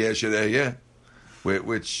about Ehyeh asher ehyeh,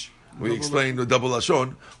 which we explained the double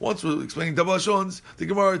lashon. Once we're explaining double lashons, the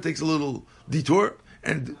Gemara takes a little detour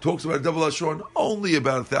and talks about double lashon only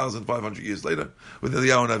about 1,500 years later with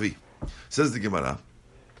Eliyahu Navi. Says the Gemara,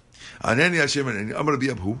 Aneni Hashem Aneni, Amar Rabbi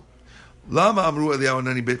Abhu, Lama Amru Eliyahu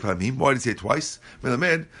Aneni Bet Pamim. Why did he say it twice?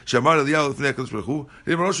 Melamed Shamar Eliyahu Lefnei HaKadosh Baruch Hu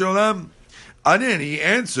Ribono Shel Olam, Aneni,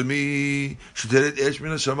 answer me, Sheteret Esh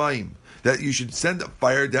Min HaShamayim, that you should send a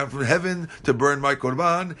fire down from heaven to burn my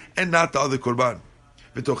korban and not the other korban.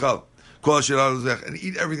 V'tochal Kol Asher Al Mizbeach, and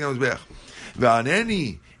eat everything on the Mizbeach.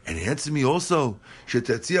 V'aneni, and answer me also,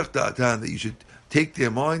 Shetatziach Da'atan, that you should take their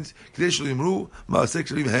minds,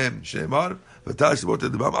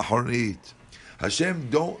 Hashem,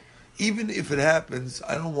 don't, even if it happens,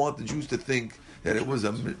 I don't want the Jews to think that it was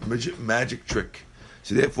a magic trick.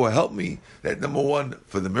 So therefore, help me that, number one,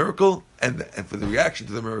 for the miracle and for the reaction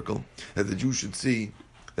to the miracle, that the Jews should see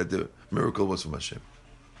that the miracle was from Hashem.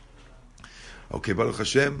 Okay, Baruch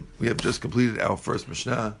Hashem, we have just completed our first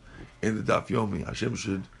Mishnah in the Daf Yomi. Hashem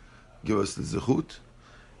should give us the zechut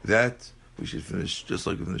that we should finish, just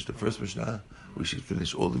like we finished the first Mishnah, we should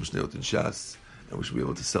finish all the Mishnayot in Shas, and we should be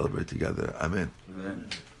able to celebrate together. Amen.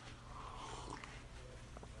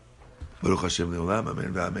 Baruch Hashem le'olam,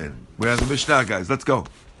 amen v'amen. We're on the Mishnah, guys. Let's go.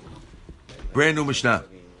 Brand new Mishnah.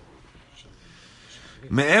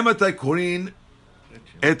 Me'ematai korin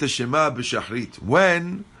et Shema b'shachrit.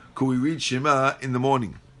 When could we read Shema in the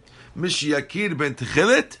morning? Mishiyakir ben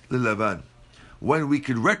Tchelet le'Lavan. When we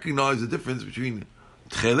could recognize the difference between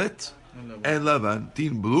Tchelet and Lavan.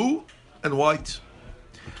 Tin blue and white.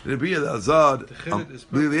 Rabbi Elazar. Tchelet is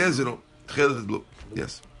Tchelet is blue.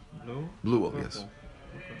 Yes. Blue? Blue, oh, yes.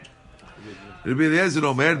 Rabbi Eliezer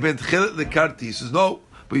Omer ben Tchelet lekarti. He says no,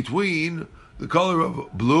 between the color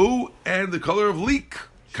of blue and the color of leek.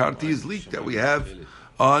 Karti is leek that we have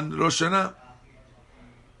on Rosh Hashanah.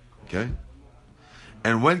 Okay?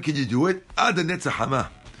 And when can you do it? Ad Netzach.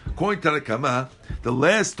 According to the Kama, the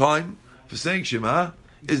last time for saying Shema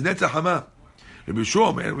is Netzach Hama. Rabbi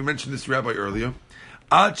Yeshua, man, we mentioned this rabbi earlier.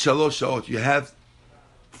 Ad Shalosh Shaot. You have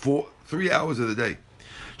 3 hours of the day.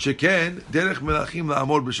 Sheken Derech Melachim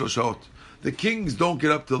La'amor B'Shalosh Shaot. The kings don't get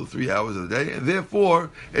up till 3 hours of the day, and therefore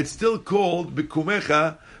it's still called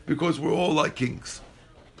Bikumecha because we're all like kings.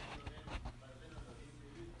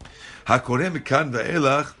 Hakoreh Mikan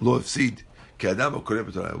Va'elach Lo Efsid.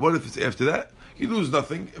 What if it's after that? You lose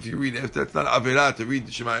nothing if you read after that. It's not Avirah to read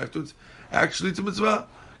the Shema afterwards. Actually, it's a mitzvah.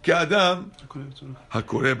 Ke'adam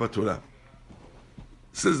hakoreh b'Torah.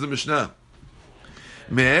 Says the Mishnah.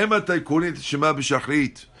 Me'ematay korin Shema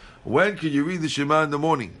b'shachrit. When can you read the Shema in the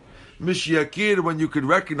morning? Mishyakir, when you could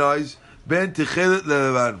recognize ben Techelet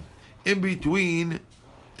le'Lavan. In between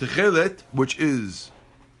Techelet, which is...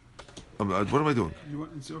 what am I doing?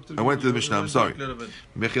 I went to the Mishnah, I'm sorry.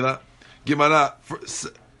 Mechila. Gemara,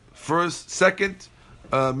 second,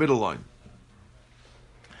 middle line.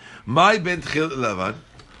 My ben Techelet le'Lavan.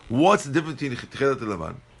 What's the difference between Techelet and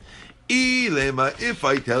Lavan? If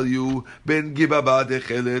I tell you ben Gibaba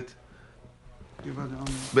Techelet,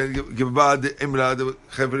 ben Gibaba de Imra de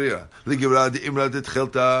Chevriya, the Gibaba de Imra de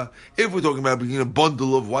Tchelta. If we're talking about between a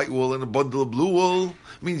bundle of white wool and a bundle of blue wool,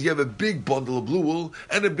 means you have a big bundle of blue wool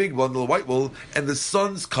and a big bundle of white wool, and the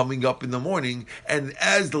sun's coming up in the morning, and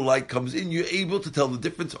as the light comes in, you're able to tell the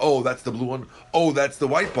difference. Oh, that's the blue one. Oh, that's the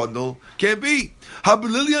white bundle. Can't be.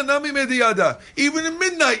 Even at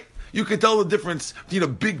midnight, you can tell the difference between a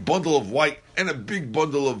big bundle of white and a big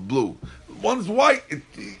bundle of blue. One's white,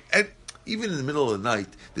 and even in the middle of the night,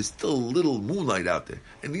 there's still a little moonlight out there.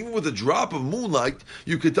 And even with a drop of moonlight,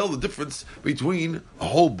 you can tell the difference between a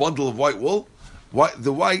whole bundle of white wool.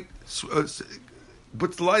 The white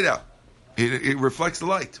puts the light out. It reflects the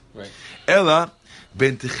light. Right. Ella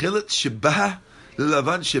ben Techelet sheba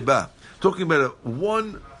le'Lavan sheba. Talking about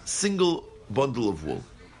one single bundle of wool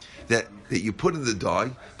that you put in the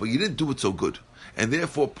dye, but you didn't do it so good, and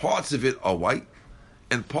therefore parts of it are white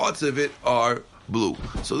and parts of it are blue.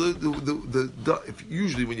 So if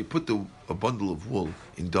usually when you put a bundle of wool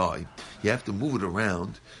in dye, you have to move it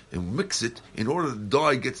around and mix it in order the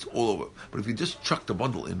dye gets all over. But if you just chuck the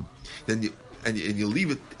bundle in, then you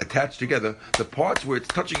leave it attached together, the parts where it's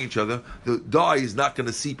touching each other, the dye is not going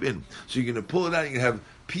to seep in. So you're going to pull it out and you have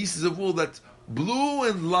pieces of wool that's blue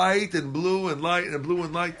and light and blue and light and blue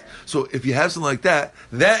and light. So if you have something like that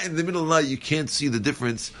in the middle of the night, you can't see the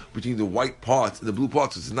difference between the white parts and the blue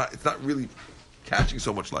parts. It's not really catching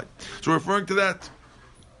so much light. So we're referring to that.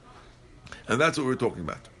 And that's what we're talking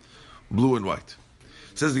about. Blue and white.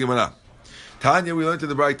 Says the Gemara. Tanya, we learned in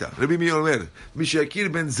the Braita. Rabbi Meir Omer,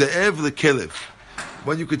 Mishakir ben Ze'ev leKelev.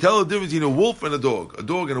 When you could tell the difference between a wolf and a dog. A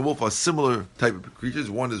dog and a wolf are similar type of creatures.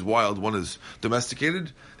 One is wild, one is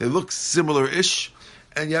domesticated. They look similar-ish.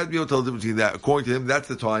 And you have to be able to tell the difference between that. According to him, that's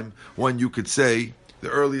the time when you could say, the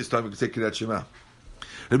earliest time you could say Kiryat Shema.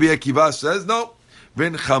 Rabbi Akiva says, no.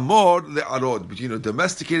 Ben chamor le'arod, between a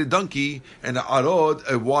domesticated donkey and an arod,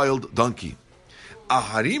 a wild donkey.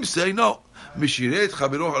 Aharim say no. Mishiret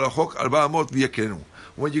chabiro halachok 400 v'yakerenu.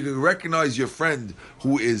 When you can recognize your friend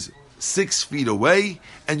who is 6 feet away,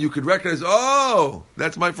 and you could recognize, oh,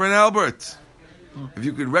 that's my friend Albert. If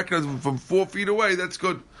you could recognize him from 4 feet away, that's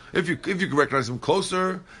good. If you could recognize him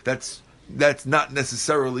closer, that's not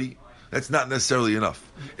necessarily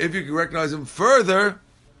enough. If you can recognize him further,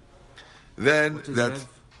 then that's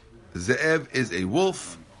Ze'ev is a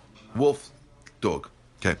wolf dog.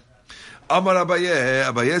 Okay. Amar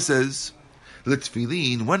Abaye says,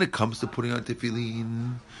 L'tfilin, when it comes to putting on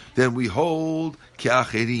tefillin, then we hold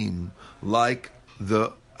ke'acherim, like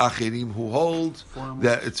the acherim who hold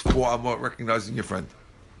that it's 4 amot, recognizing your friend.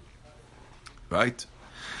 Right?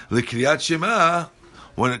 L'kriyat Shema,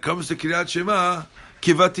 when it comes to Kriyat Shema,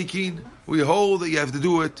 Kivatikin. We hold that you have to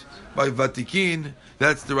do it by Vatikin.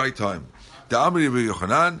 That's the right time. Because Rabbi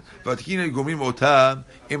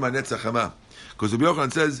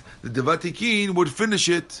Yochanan says that the Vatikin would finish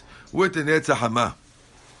it with the Netzach Hama,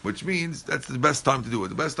 which means that's the best time to do it.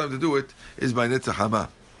 The best time to do it is by Netzach Hama.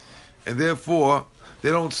 And therefore, they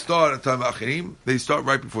don't start at time Achirim, they start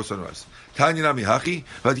right before sunrise. The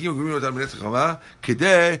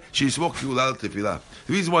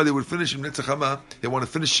reason why they would finish in Netzach Hama, they want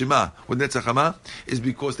to finish Shema with Netzach Hama, is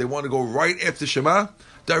because they want to go right after Shema,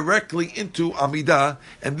 directly into Amidah,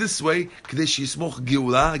 and this way, Kadesh Yismoch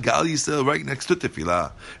Geula, Gal Yisrael, right next to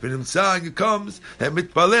Tefillah. When Nimtzah comes, and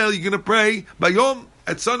Mitpalel, you're going to pray by Yom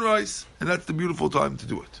at sunrise, and that's the beautiful time to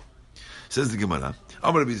do it. Says the Gemara,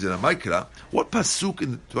 Amar Rabbi Zera, Maikra, what pasuk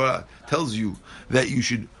in the Torah tells you that you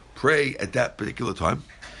should pray at that particular time?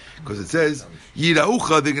 Because it says,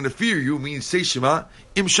 Yiraucha, they're going to fear you, means say Shema,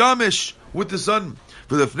 Im Shamesh, with the sun.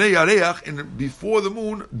 For the Fnei Yareach, and before the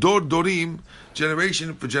moon, Dor Dorim,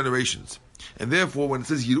 generation for generations. And therefore, when it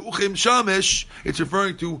says Yiruchim Shamesh, it's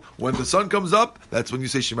referring to when the sun comes up, that's when you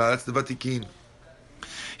say Shema, that's the Vatikin.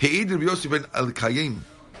 He'id Rabbi Yossi ben Eliakim,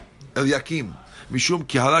 Mishum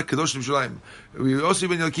Kihalat Kadosh Yerushalayim. Rabbi Yossi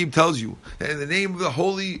ben Eliakim tells you that in the name of the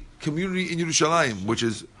holy community in Yerushalayim, which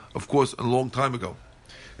is, of course, a long time ago,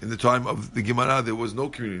 in the time of the Gemara, there was no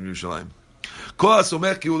community in Yerushalayim.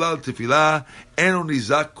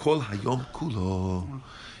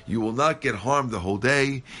 You will not get harmed the whole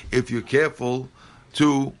day if you're careful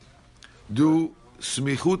to do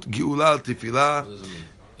smichut geula tefillah,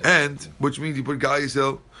 and which means you put Gal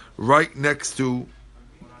Yisrael right next to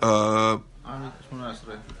Amidah.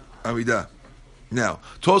 Now,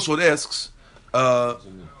 Tosfot asks,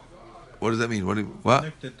 what does that mean? What?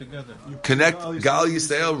 Connected together. Connect Gal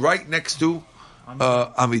Yisrael right next to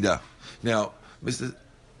Amidah. Now,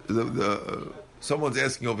 someone's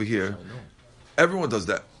asking over here. Everyone does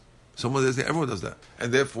that. Someone's asking. Everyone does that,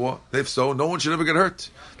 and therefore, if so, no one should ever get hurt.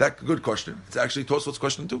 That's a good question. It's actually Tosfot's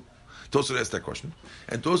question too. Tosfot asked that question,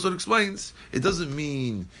 and Tosfot explains it doesn't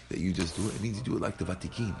mean that you just do it. It means you do it like the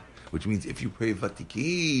Vatikin, which means if you pray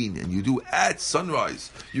Vatikin and you do at sunrise,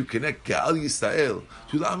 you connect Gal Yisrael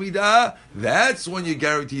to the Amidah. That's when you're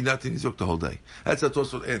guaranteed not to nizuk the whole day. That's how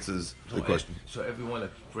Tosfot answers the question. So everyone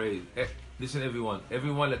that prays, listen,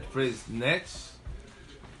 everyone that prays next,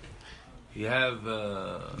 you have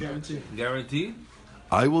guaranteed.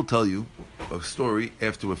 I will tell you a story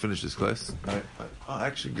after we finish this class. I'll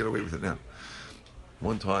actually get away with it now.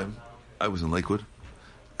 One time, I was in Lakewood,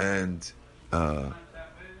 and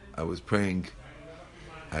I was praying.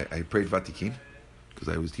 I prayed Vatikin because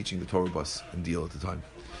I was teaching the Torah bus in Deal at the time,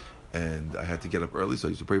 and I had to get up early, so I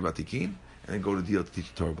used to pray Vatikin and then go to Deal to teach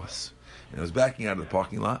the Torah bus. And I was backing out of the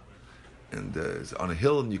parking lot, and it's on a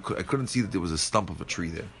hill, and I couldn't see that there was a stump of a tree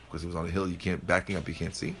there because it was on a hill. You can't backing up, you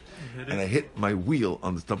can't see. And I hit my wheel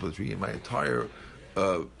on the stump of the tree, and my entire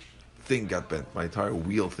thing got bent. My entire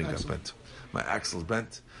wheel thing got bent. My axle's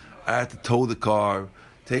bent. I had to tow the car,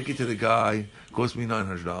 take it to the guy. It cost me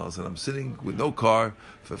 $900, and I'm sitting with no car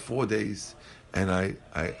for 4 days. And I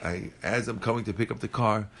as I'm coming to pick up the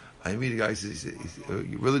car, I meet a guy. He's a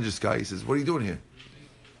religious guy. He says, "What are you doing here?"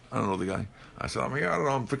 I don't know the guy. I said, "I'm here. I don't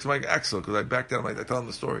know. I'm fixing my axle because I backed out. I tell him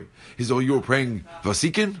the story." He said, "Oh, you were praying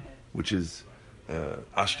Vasikin, which is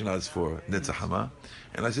Ashkenaz for Netzach Hama."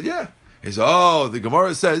 And I said, "Yeah." He said, "Oh, the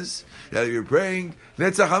Gemara says that if you're praying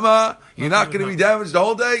Netzach Hama, you're not going to be damaged the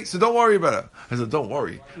whole day, so don't worry about it." I said, "Don't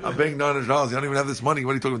worry. I'm paying $900. You don't even have this money.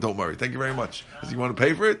 What are you talking about? Don't worry. Thank you very much." I said, "You want to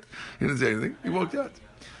pay for it?" He didn't say anything. He walked out.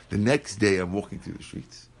 The next day, I'm walking through the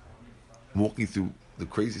streets. I'm walking through the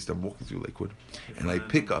craziest. I'm walking through Lakewood, and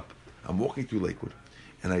I'm walking through Lakewood,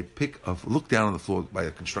 and I look down on the floor by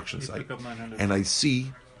a construction site, and I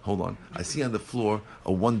see on the floor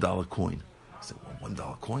a $1 coin. I said, well,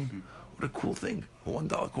 $1 coin? What a cool thing. A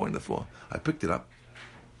 $1 coin on the floor. I picked it up.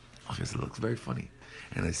 I said, it looks very funny.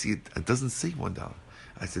 And I see it doesn't say $1.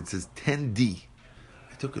 I said, it says 10D.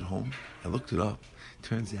 I took it home. I looked it up.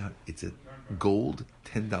 Turns out it's a gold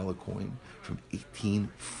 $10 coin from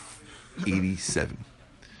 1887.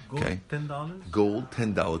 Okay? $10? Gold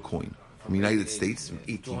 $10 coin from the United States from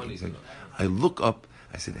 1887. I look up.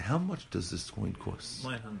 I said, how much does this coin cost?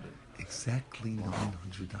 $900. Exactly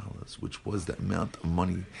 $900, which was the amount of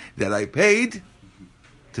money that I paid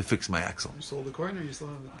to fix my axle. You sold the coin or you still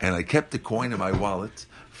have it? And I kept the coin in my wallet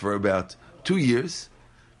for about 2 years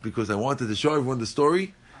because I wanted to show everyone the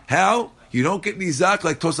story. How? You don't get nizak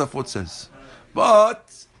like Tosafot says.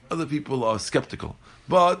 But other people are skeptical.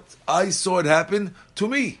 But I saw it happen to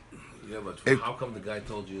me. Yeah, but how come the guy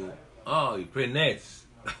told you, oh, you pray nets?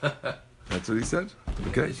 That's what he said.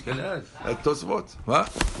 Okay. Ishkenaz. That's Tosafot. What?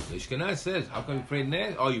 Ishkenaz says, how come you pray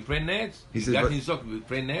Neds? Oh, you pray Neds? He You says, got but- in Yisok, you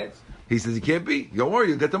pray Neds? He says he can't be. Don't worry,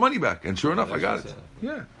 you'll get the money back. And sure enough, I That's got what it. he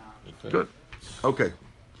Yeah. Okay. Good. Okay. Okay.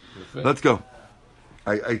 Let's go.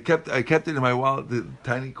 I kept it in my wallet, the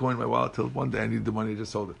tiny coin in my wallet, till one day I needed the money. I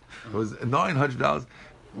just sold it. It was $900.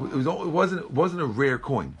 It wasn't a rare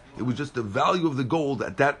coin. It was just the value of the gold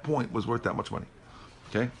at that point was worth that much money.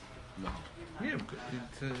 Okay. Yeah.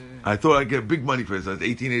 I thought I'd get big money for this. It's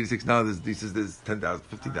 1886 now. There's 10,000,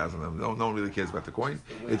 15,000 of them. No one really cares about the coin.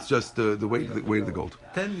 It's just the weight of the gold.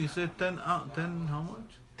 10, you said 10, 10 how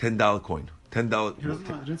much? $10 coin. $10. He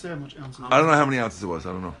didn't say how much ounces. I don't know how many ounces it was.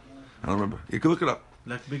 I don't know. I don't remember. You can look it up.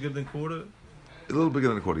 Like bigger than quarter? A little bigger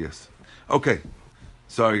than a quarter, yes. Okay.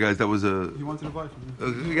 Sorry, guys. That was a. He wanted to buy from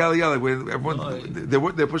you. Yeah.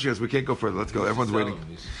 Everyone, they're pushing us. We can't go further. Let's go. Everyone's waiting.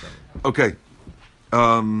 Okay.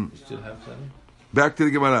 You still have 7? Back to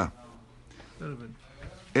the Gemara. 7.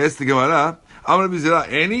 Ask the Gemara. Amar Bizera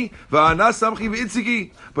Ani va'ana samchi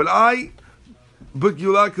v'itziki. But I put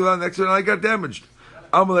Gula next to it and I got damaged.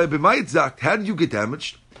 Amar b'mayit zakt. How did you get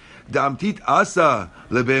damaged? Damtit asa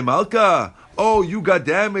lebe malka. Oh, you got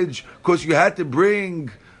damaged because you had to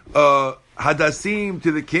bring hadassim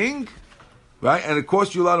to the king, right? And it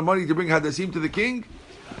cost you a lot of money to bring hadassim to the king.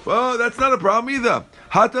 Well, that's not a problem either.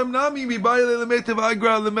 Hatam nami mi bayile lemetev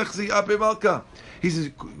agra lemechzi ape malka. He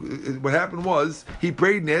says what happened was he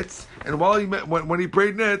prayed nets, and while he met, when he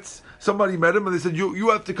prayed nets, somebody met him and they said, you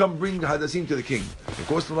have to come bring hadassim to the king. It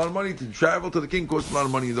cost a lot of money to travel to the king. Cost a lot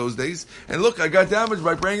of money in those days. And look, I got damaged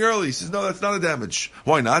by praying early. He says, no, that's not a damage.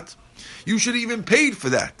 Why not? You should have even paid for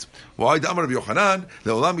that. Why?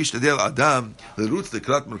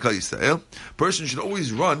 Person should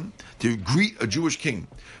always run to greet a Jewish king.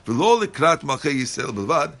 Not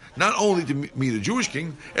only to meet a Jewish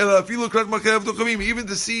king, even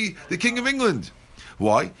to see the king of England.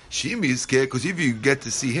 Why? Because if you get to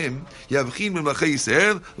see him, you can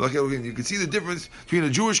see the difference between a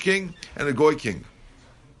Jewish king and a Goy king.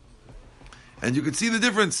 And you can see the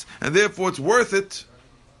difference, and therefore it's worth it.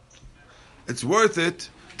 It's worth it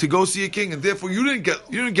to go see a king, and therefore you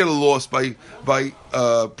didn't get a loss by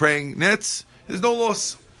praying nets. There's no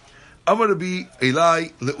loss. Amar Rabbi Eli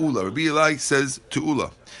le'ula. Rabbi Eli says to Ula,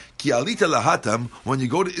 Ki alita lahatam, when you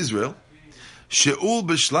go to Israel, she'ul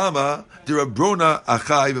b'shlama de Rabrona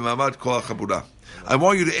achai v'mamad kol hachabura. I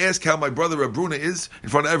want you to ask how my brother Rabruna is in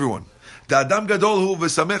front of everyone. Da'adam gadol hu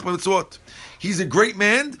v'samech b'mitzvot. He's a great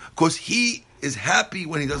man because he is happy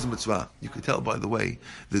when he does a mitzvah. You could tell, by the way,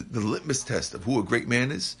 the litmus test of who a great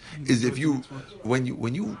man is if you, when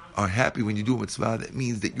you are happy when you do a mitzvah, that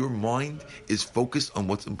means that your mind is focused on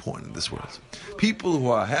what's important in this world. People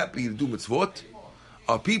who are happy to do mitzvot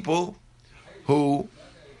are people who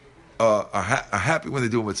are happy when they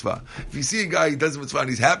do a mitzvah. If you see a guy who does a mitzvah and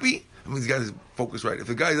he's happy, that means he's got his focus right. If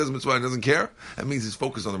a guy does a mitzvah and doesn't care, that means he's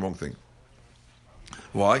focused on the wrong thing.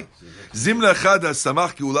 Why? Zimna chada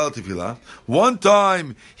samach geula tefillah. One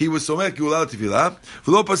time he was somech geula tefillah.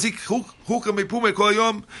 V'lo pasik hukam mepume kol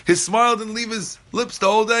yom. He smile didn't leave his lips the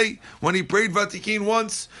whole day. When he prayed Vatikin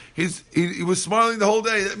once, he was smiling the whole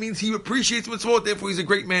day. That means he appreciates mitzvot. Therefore, he's a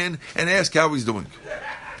great man. And ask how he's doing.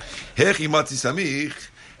 Hechi matzi samich.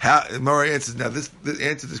 Gemara answers now. This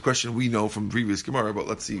answer to this question we know from previous Gemara, but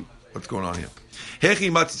let's see what's going on here.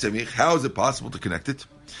 Hechi matzi samich. How is it possible to connect it?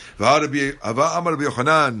 Didn't Rabbi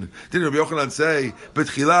Yochanan say,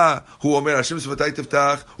 "Betchila hu omer Hashem svatay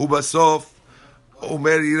tiftach hu basof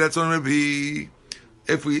omer yiratzon Rabbi"?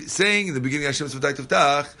 If we saying in the beginning Hashem svatay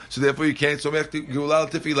tiftach, so therefore you can't somech geula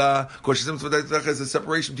tefillah because Hashem svatay tiftach has a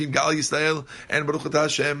separation between Gal Yisrael and Baruch Atah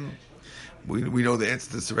Hashem. We know the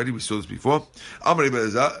answer to this already. We saw this before. Amar Rabbi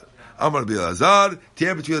Elazar,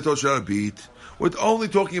 tier between the Torah arbit. We're only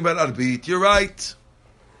talking about arbit. You're right.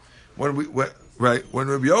 When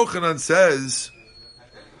Rabbi Yochanan says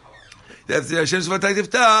that's the Hashem Svatay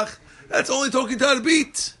Tiftach, that's only talking to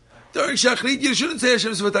Arbit. During Shachrit, you shouldn't say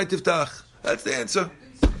Hashem Svatay Tiftach. That's the answer.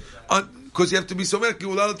 Because you have to be Somer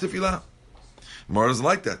Geula Tefillah. Gemara doesn't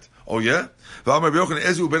like that. Oh yeah? Rabbi Yochanan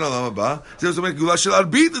Ezu ben Alam Haba says Somer Geula Shel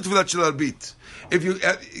Arbit Tefillah Shel Arbit. If you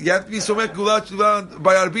have to be Somer Geula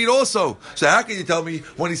by Arbit also. So how can you tell me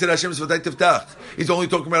when he said Hashem Svatay Tiftach, he's only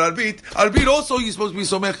talking about Arbit? Arbit also he's supposed to be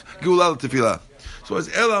Somer Geula Tefillah. So as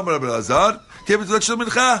Elam Rabbi Elazar,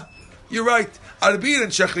 you're right. Arbit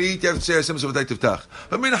and Shachrit, you have to say Hashem Svatay Tiftach.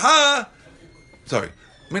 But Mincha,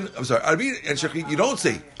 Arbit and Shachrit, you don't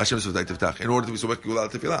say Hashem Svatay Tiftach in order to be Somech Geula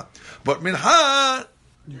Tefillah. But Mincha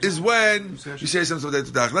is when you say Hashem Svatay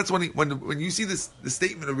Tiftach. That's when you see the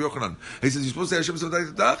statement of Yochanan. He says you're supposed to say Hashem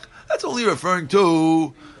Svatay Tiftach. That's only referring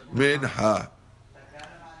to Mincha.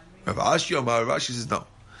 Rav Ashi Amar, Rav Ashi says no.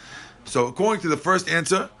 So according to the first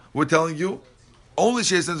answer, we're telling you only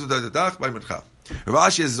Shei Sensu Tatach by Mincha. Rav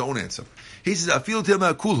Ashi has his own answer. He says, "I feel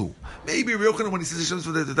Tilma Kulhu." Maybe Rav Yochanan, when he says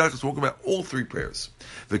Hashem Sefat Tatach, is talking about all three prayers.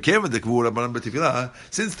 Since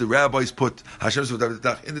the rabbis put Hashem Sefat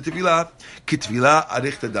Tatach in the Tefillah, Kitfilah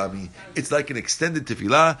Arichta Dami. It's like an extended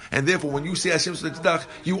Tefillah, and therefore, when you say Hashem Sefat Tatach,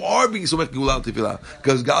 you are being Somech Geula al Tefillah,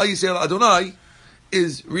 because Gal Yisrael Adonai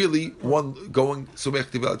is really one going Somech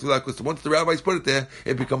Tefillah because once the rabbis put it there,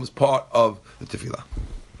 it becomes part of the Tefillah.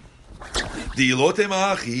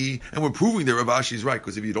 And we're proving that Rav Ashi is right,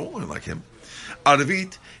 because if you don't learn like him,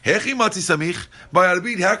 Arvit, Hechi Matzi Samich, by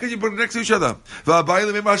Arvit, how can you put it next to each other? You have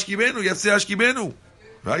to say Ashkibenu,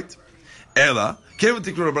 right? Ella, Kevin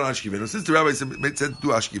Tikru Rabban Ashkibenu, since the rabbi said to do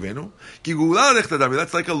Ashkibenu, Gigula Rechtadami,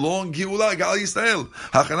 that's like a long Gigula, Gal Yisrael.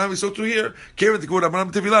 Hachanami, so to here, Kevin Tikru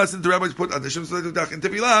Rabban Tefillah, since the rabbis put Hashem Sefat Tatach in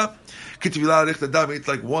Tefillah, Kitfilah Rechtadami, it's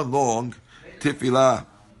like one long Tefillah.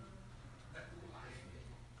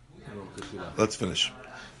 Let's finish.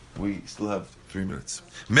 We still have 3 minutes.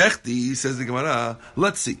 Mechti, says the Gemara,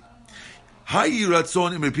 let's see. Hayi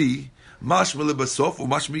Ratzon Imepi, Mashma Lebasof, or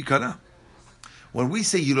Mashmi Kana. When we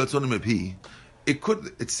say Yiratzon Imepi,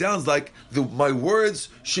 it sounds like my words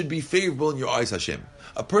should be favorable in your eyes, Hashem.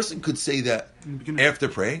 A person could say that after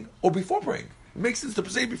praying or before praying. It makes sense to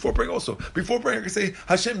say before praying also. Before praying, I can say,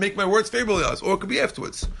 Hashem, make my words favorable in us, or it could be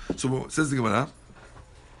afterwards. So says the Gemara,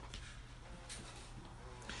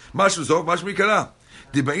 Mashma Sof, Mashmi Kana.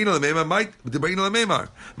 Why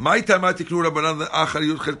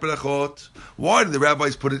did the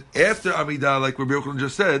rabbis put it after Amidah, like Rabbi Yochanan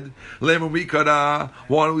just said? Why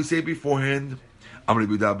don't we say it beforehand?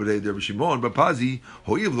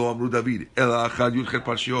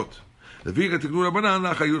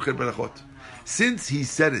 Since he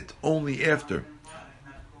said it only after,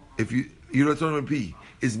 if Yiratzon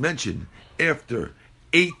is mentioned after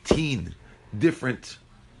 18 different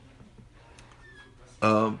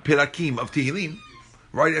Perakim of Tehillim,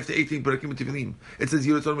 right after 18 Perakim of Tehillim, it says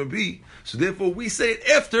Yiratzon Mebi. So therefore, we say it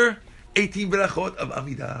after 18 Berachot of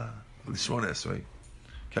Amidah. This one is right.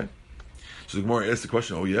 Okay. So the Gemara asks the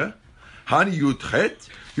question. Oh yeah, Hani Yutchet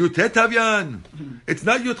Tavyan. It's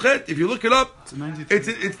not Yutchet. If you look it up, it's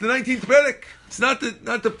the 19th Perek. It's not the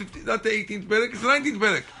 18th Perek. It's the 19th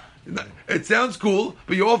Perek. It sounds cool,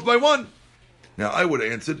 but you're off by one. Now I would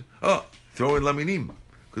have answered, throw in Laminim,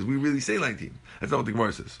 because we really say 19. That's not what the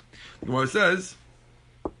Gemara says. The Gemara says,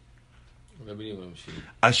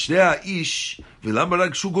 Ashrei Ha'ish v'lam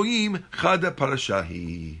baragshu goyim chada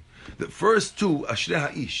parashahi. The first two, Ashrei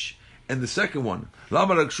Ha'ish, and the second one, lam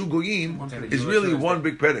baragshu goyim, is really one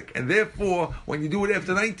big perek. And therefore, when you do it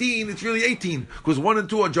after 19, it's really 18, because 1 and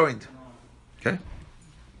 2 are joined. Okay?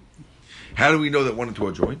 How do we know that 1 and 2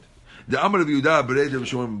 are joined? The Amar of Yehuda Berei Rav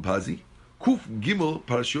Shimon ben Pazi, Kuf Gimel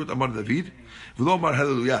Parashiot Amar David, v'lo Amar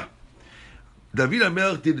Hallelujah. David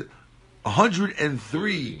HaMelech did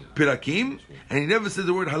 103 pirakim, and he never said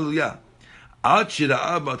the word hallelujah. Once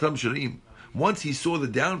he saw the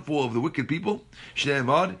downfall of the wicked people,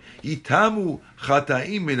 Shneimad, Yitamu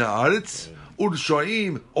chataim min haaretz,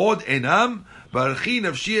 urshaim od enam, barchi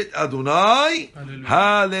nafshi et Adonai,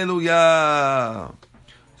 hallelujah.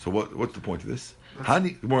 So what's the point of this?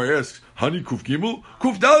 Hani, Gemara asks, Hani Kuf Gimel,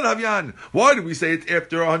 Kuf Dal Havyan. Why do we say it's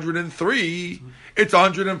after 103? It's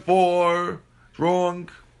 104. Wrong.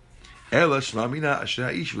 Must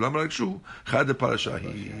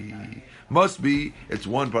be, it's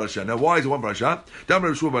one parasha. Now, why is it one parasha?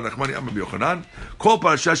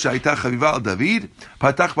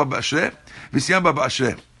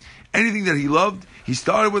 Anything that he loved, he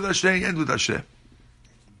started with Ashrei, end with Ashrei.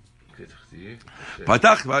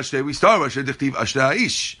 Patach b'Ashrei, we start with Ashrei Dechtiv Ashrei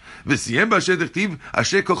Ha'ish. V'siyem b'Ashrei Dechtiv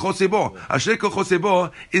Ashrei Kol Chosebo. Ashrei Kol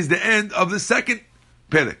Chosebo is the end of the second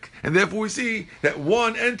Perek, and therefore we see that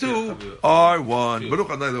 1 and 2 are one. Baruch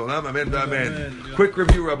Adonai Le'olam, amen, amen. Quick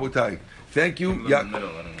review, Rabotai. Thank you. Yeah.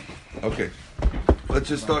 Okay. Let's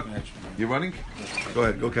just start. You running? Go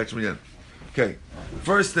ahead. Go catch me again. Okay.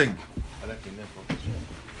 First thing.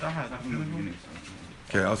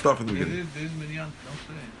 Okay, I'll start from the beginning. There's minyan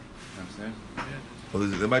downstairs. Well,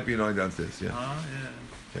 there might be an eye downstairs. Yeah.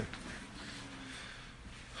 Yeah.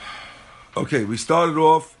 Okay. Okay. We started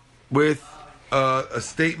off with a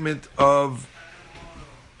statement of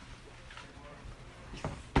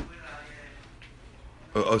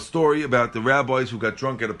a story about the rabbis who got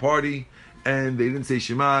drunk at a party and they didn't say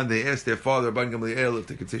Shema, and they asked their father Rabban Gamliel if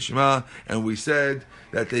they could say Shema, and we said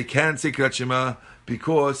that they can't say Kriyat Shema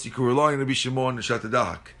because you can rely on Rabbi Shimon and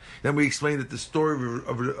Shatadahak. Then we explained that the story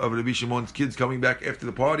of Rabbi Shimon's kids coming back after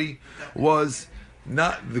the party was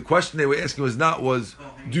not the question they were asking was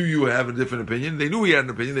do you have a different opinion? They knew he had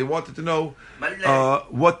an opinion. They wanted to know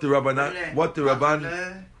what the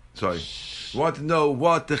Rabban want to know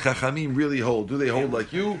what the Chachamim really hold. Do they hold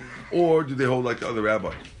like you, or do they hold like the other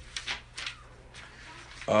rabbi?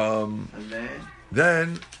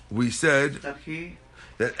 Then we said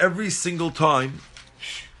that every single time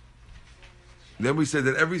we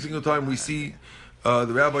see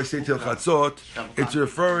the rabbi say Til Chatzot, it's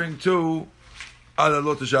referring to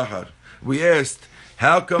Alalot Shachar. We asked,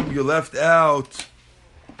 how come you left out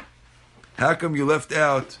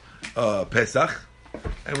Pesach?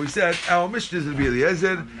 And we said our Mishnah is Rabbi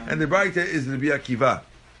Eliezer and the Braita is Rabbi Akiva.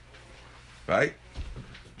 Right?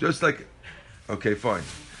 Just like, okay, fine.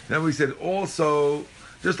 Then we said also,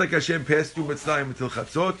 just like Hashem passed through Mitzrayim until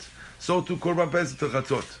Chatzot, so too Korban Pesach until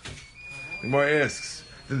Chatzot. The Gemara asks,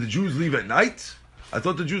 did the Jews leave at night? I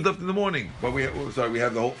thought the Jews left in the morning. But we have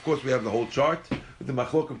the whole, of course, we have the whole chart with the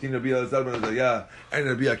machlok between Rabbi Elazar ben Azariah and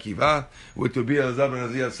Rabbi Akiva, with Rabbi Elazar ben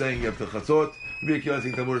Azariah saying you have to chatzot, Rabbi Akiva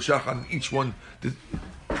saying Talmud Shachan,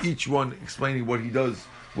 each one explaining what he does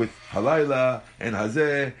with halayla and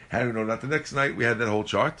hazeh. How do we know not the next night? We had that whole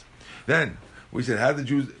chart. Then we said, how can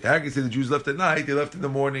say the Jews left at night? They left in the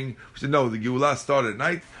morning. We said no, the Geulah started at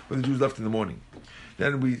night, but the Jews left in the morning.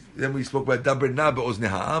 Then we spoke about Daber Na be'ozne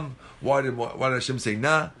ha'am. Why did Hashem say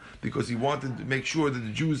Na? Because he wanted to make sure that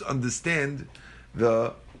the Jews understand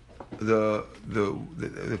the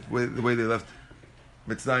way they left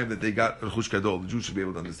Mitzrayim, that they got Rechush Gadol. The Jews should be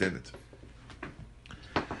able to understand it.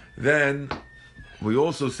 Then we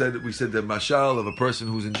also said the mashal of a person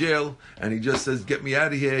who's in jail and he just says, "Get me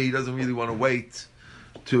out of here." He doesn't really want to wait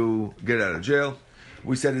to get out of jail.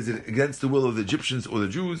 We said, is it against the will of the Egyptians or the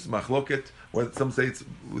Jews? Machloket. Where some say it's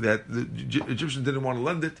that the Egyptians didn't want to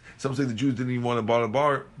lend it. Some say the Jews didn't even want to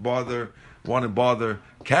bother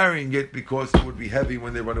carrying it because it would be heavy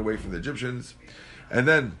when they run away from the Egyptians. And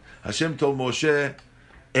then Hashem told Moshe,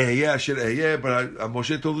 "Eheyeh asher eheyeh," but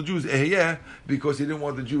Moshe told the Jews, "Eheyeh," because he didn't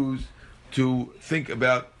want the Jews to think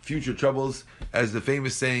about future troubles. As the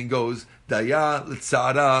famous saying goes, "Daya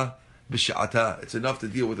l'tzara b'sha'ata." It's enough to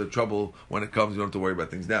deal with the trouble when it comes. You don't have to worry about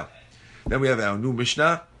things now. Then we have our new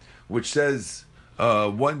Mishnah, which says,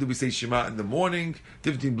 when do we say Shema in the morning?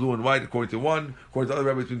 Difference between blue and white, according to one. According to other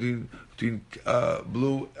rabbis, between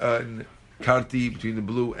blue and karti, between the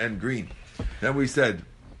blue and green. Then we said,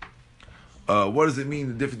 what does it mean,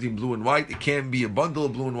 the difference between blue and white? It can't be a bundle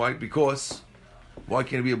of blue and white because, why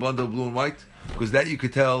can't it be a bundle of blue and white? Because that you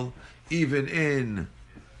could tell even in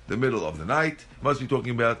the middle of the night. It must be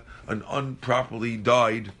talking about an improperly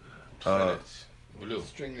dyed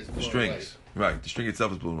strings. Right, the string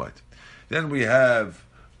itself is blue and white. Then we have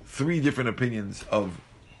three different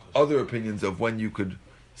other opinions of when you could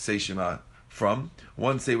say Shema from.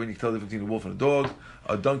 One say when you tell the difference between a wolf and a dog,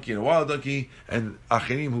 a donkey and a wild donkey, and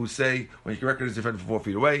Achanim who say when you can recognize the friend from 4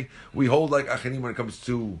 feet away. We hold like Achanim when it comes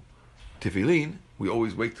to Tefillin. We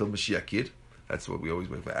always wait till Mashiach Yid. That's what we always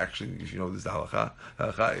wait for. Actually, if you know this is the halacha.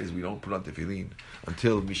 The halacha is we don't put on tefillin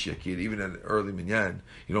until Mashiach Yid. Even at early minyan,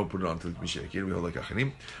 you don't put it on until Mashiach Yid. We hold like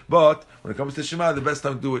achanim. But when it comes to Shema, the best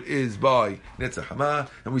time to do it is by Netzach Hama.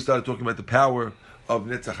 And we started talking about the power of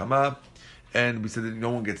Netzach Hama. And we said that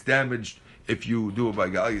no one gets damaged if you do it by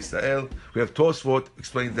Gal Yisrael. We have Tosfot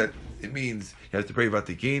explains that it means you have to pray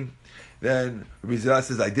Vatikin. Then Rabbi Zera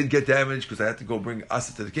says, I did get damaged because I had to go bring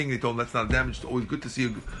Asa to the king. They told him that's not damage. It's always good to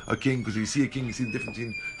see a king, because if you see a king, you see the difference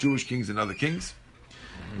between Jewish kings and other kings.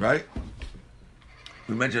 Right?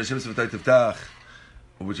 We mentioned Hashem Svatay Tiftach,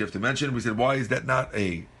 which you have to mention. We said, why is that not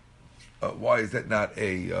a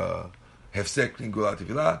hefsek in Gula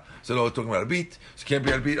Tefillah? So no, we're talking about a beat. So it can't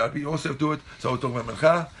be a beat. You also have to do it. So we're talking about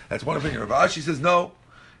Mencha. That's one opinion. Rav Ashi says no.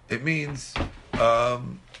 It means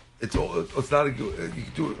it's not you can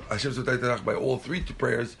do Hashem Svatay Tiftach by all three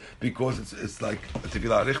prayers, because it's like a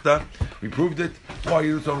Tefillah Arichta. We proved it. Why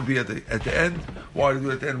you do something be at the end? Why do you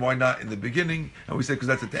do it at the end? Why not in the beginning? And we said because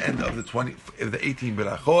that's at the end of the 18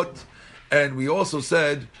 berachot. And we also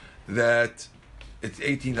said that it's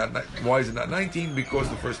 18, why is it not 19? Because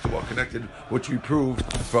the first two are connected, which we proved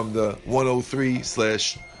from the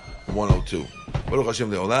 103/102. Baruch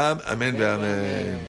Hashem le'olam. Amen ve'amen.